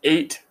is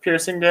 8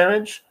 piercing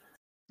damage.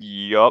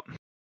 Yup.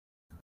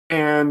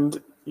 And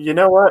you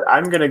know what?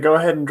 I'm gonna go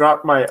ahead and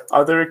drop my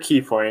other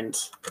key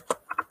point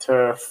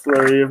to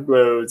Flurry of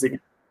Blows.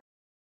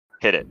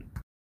 Hit it.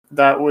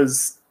 That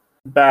was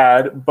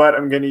bad, but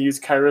I'm gonna use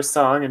Kyra's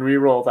song and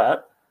re-roll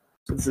that.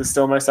 So this is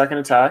still my second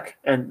attack,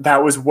 and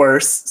that was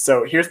worse.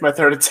 So here's my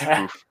third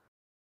attack.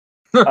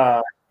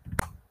 Kyra's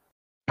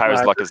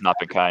luck has not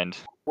been kind.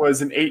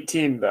 Was an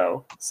 18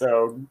 though,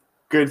 so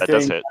good That thing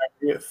does hit.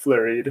 I get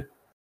flurried.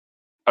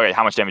 Okay,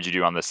 how much damage you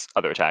do on this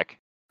other attack?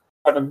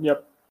 7,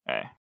 yep.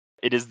 Okay.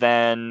 It is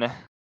then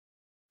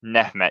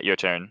Nehmet, your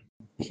turn.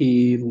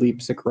 He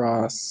leaps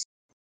across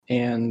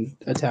and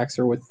attacks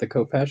her with the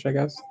Kopesh, I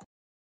guess.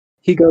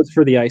 He goes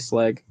for the ice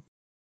leg.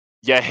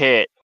 You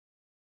hit.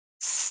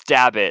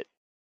 Stab it.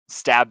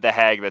 Stab the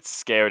hag that's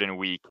scared and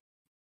weak.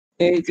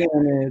 8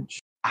 damage.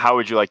 How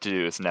would you like to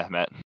do this,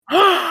 Nehmet?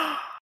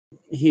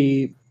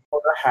 He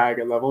The hag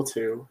at level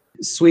 2.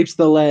 sweeps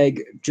the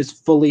leg,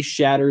 just fully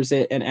shatters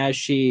it, and as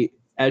she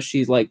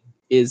like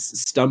is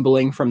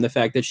stumbling from the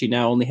fact that she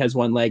now only has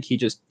one leg, he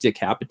just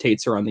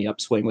decapitates her on the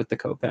upswing with the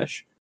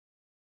Kopesh.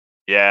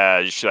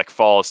 Yeah, she like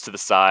falls to the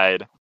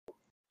side,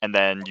 and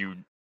then you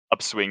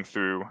upswing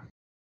through.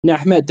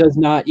 Nahmet does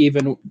not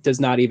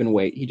even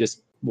wait. He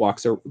just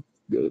walks in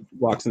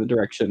the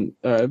direction,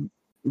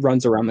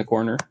 runs around the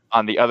corner.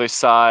 On the other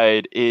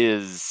side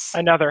is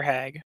Another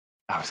hag.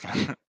 I was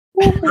gonna.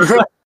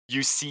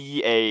 You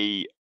see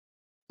a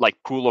like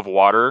pool of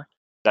water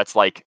that's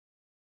like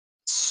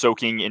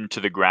soaking into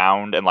the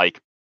ground and like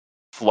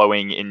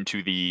flowing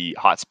into the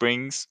hot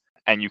springs,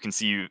 and you can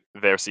see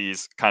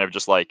Verses kind of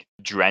just like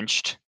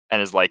drenched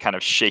and is like kind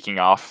of shaking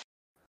off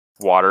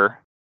water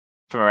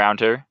from around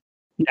her.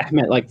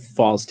 Nahmet like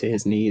falls to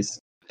his knees.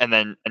 And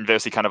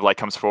Versi kind of like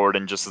comes forward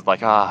and just is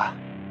like, ah,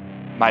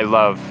 my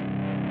love,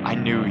 I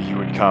knew you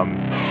would come.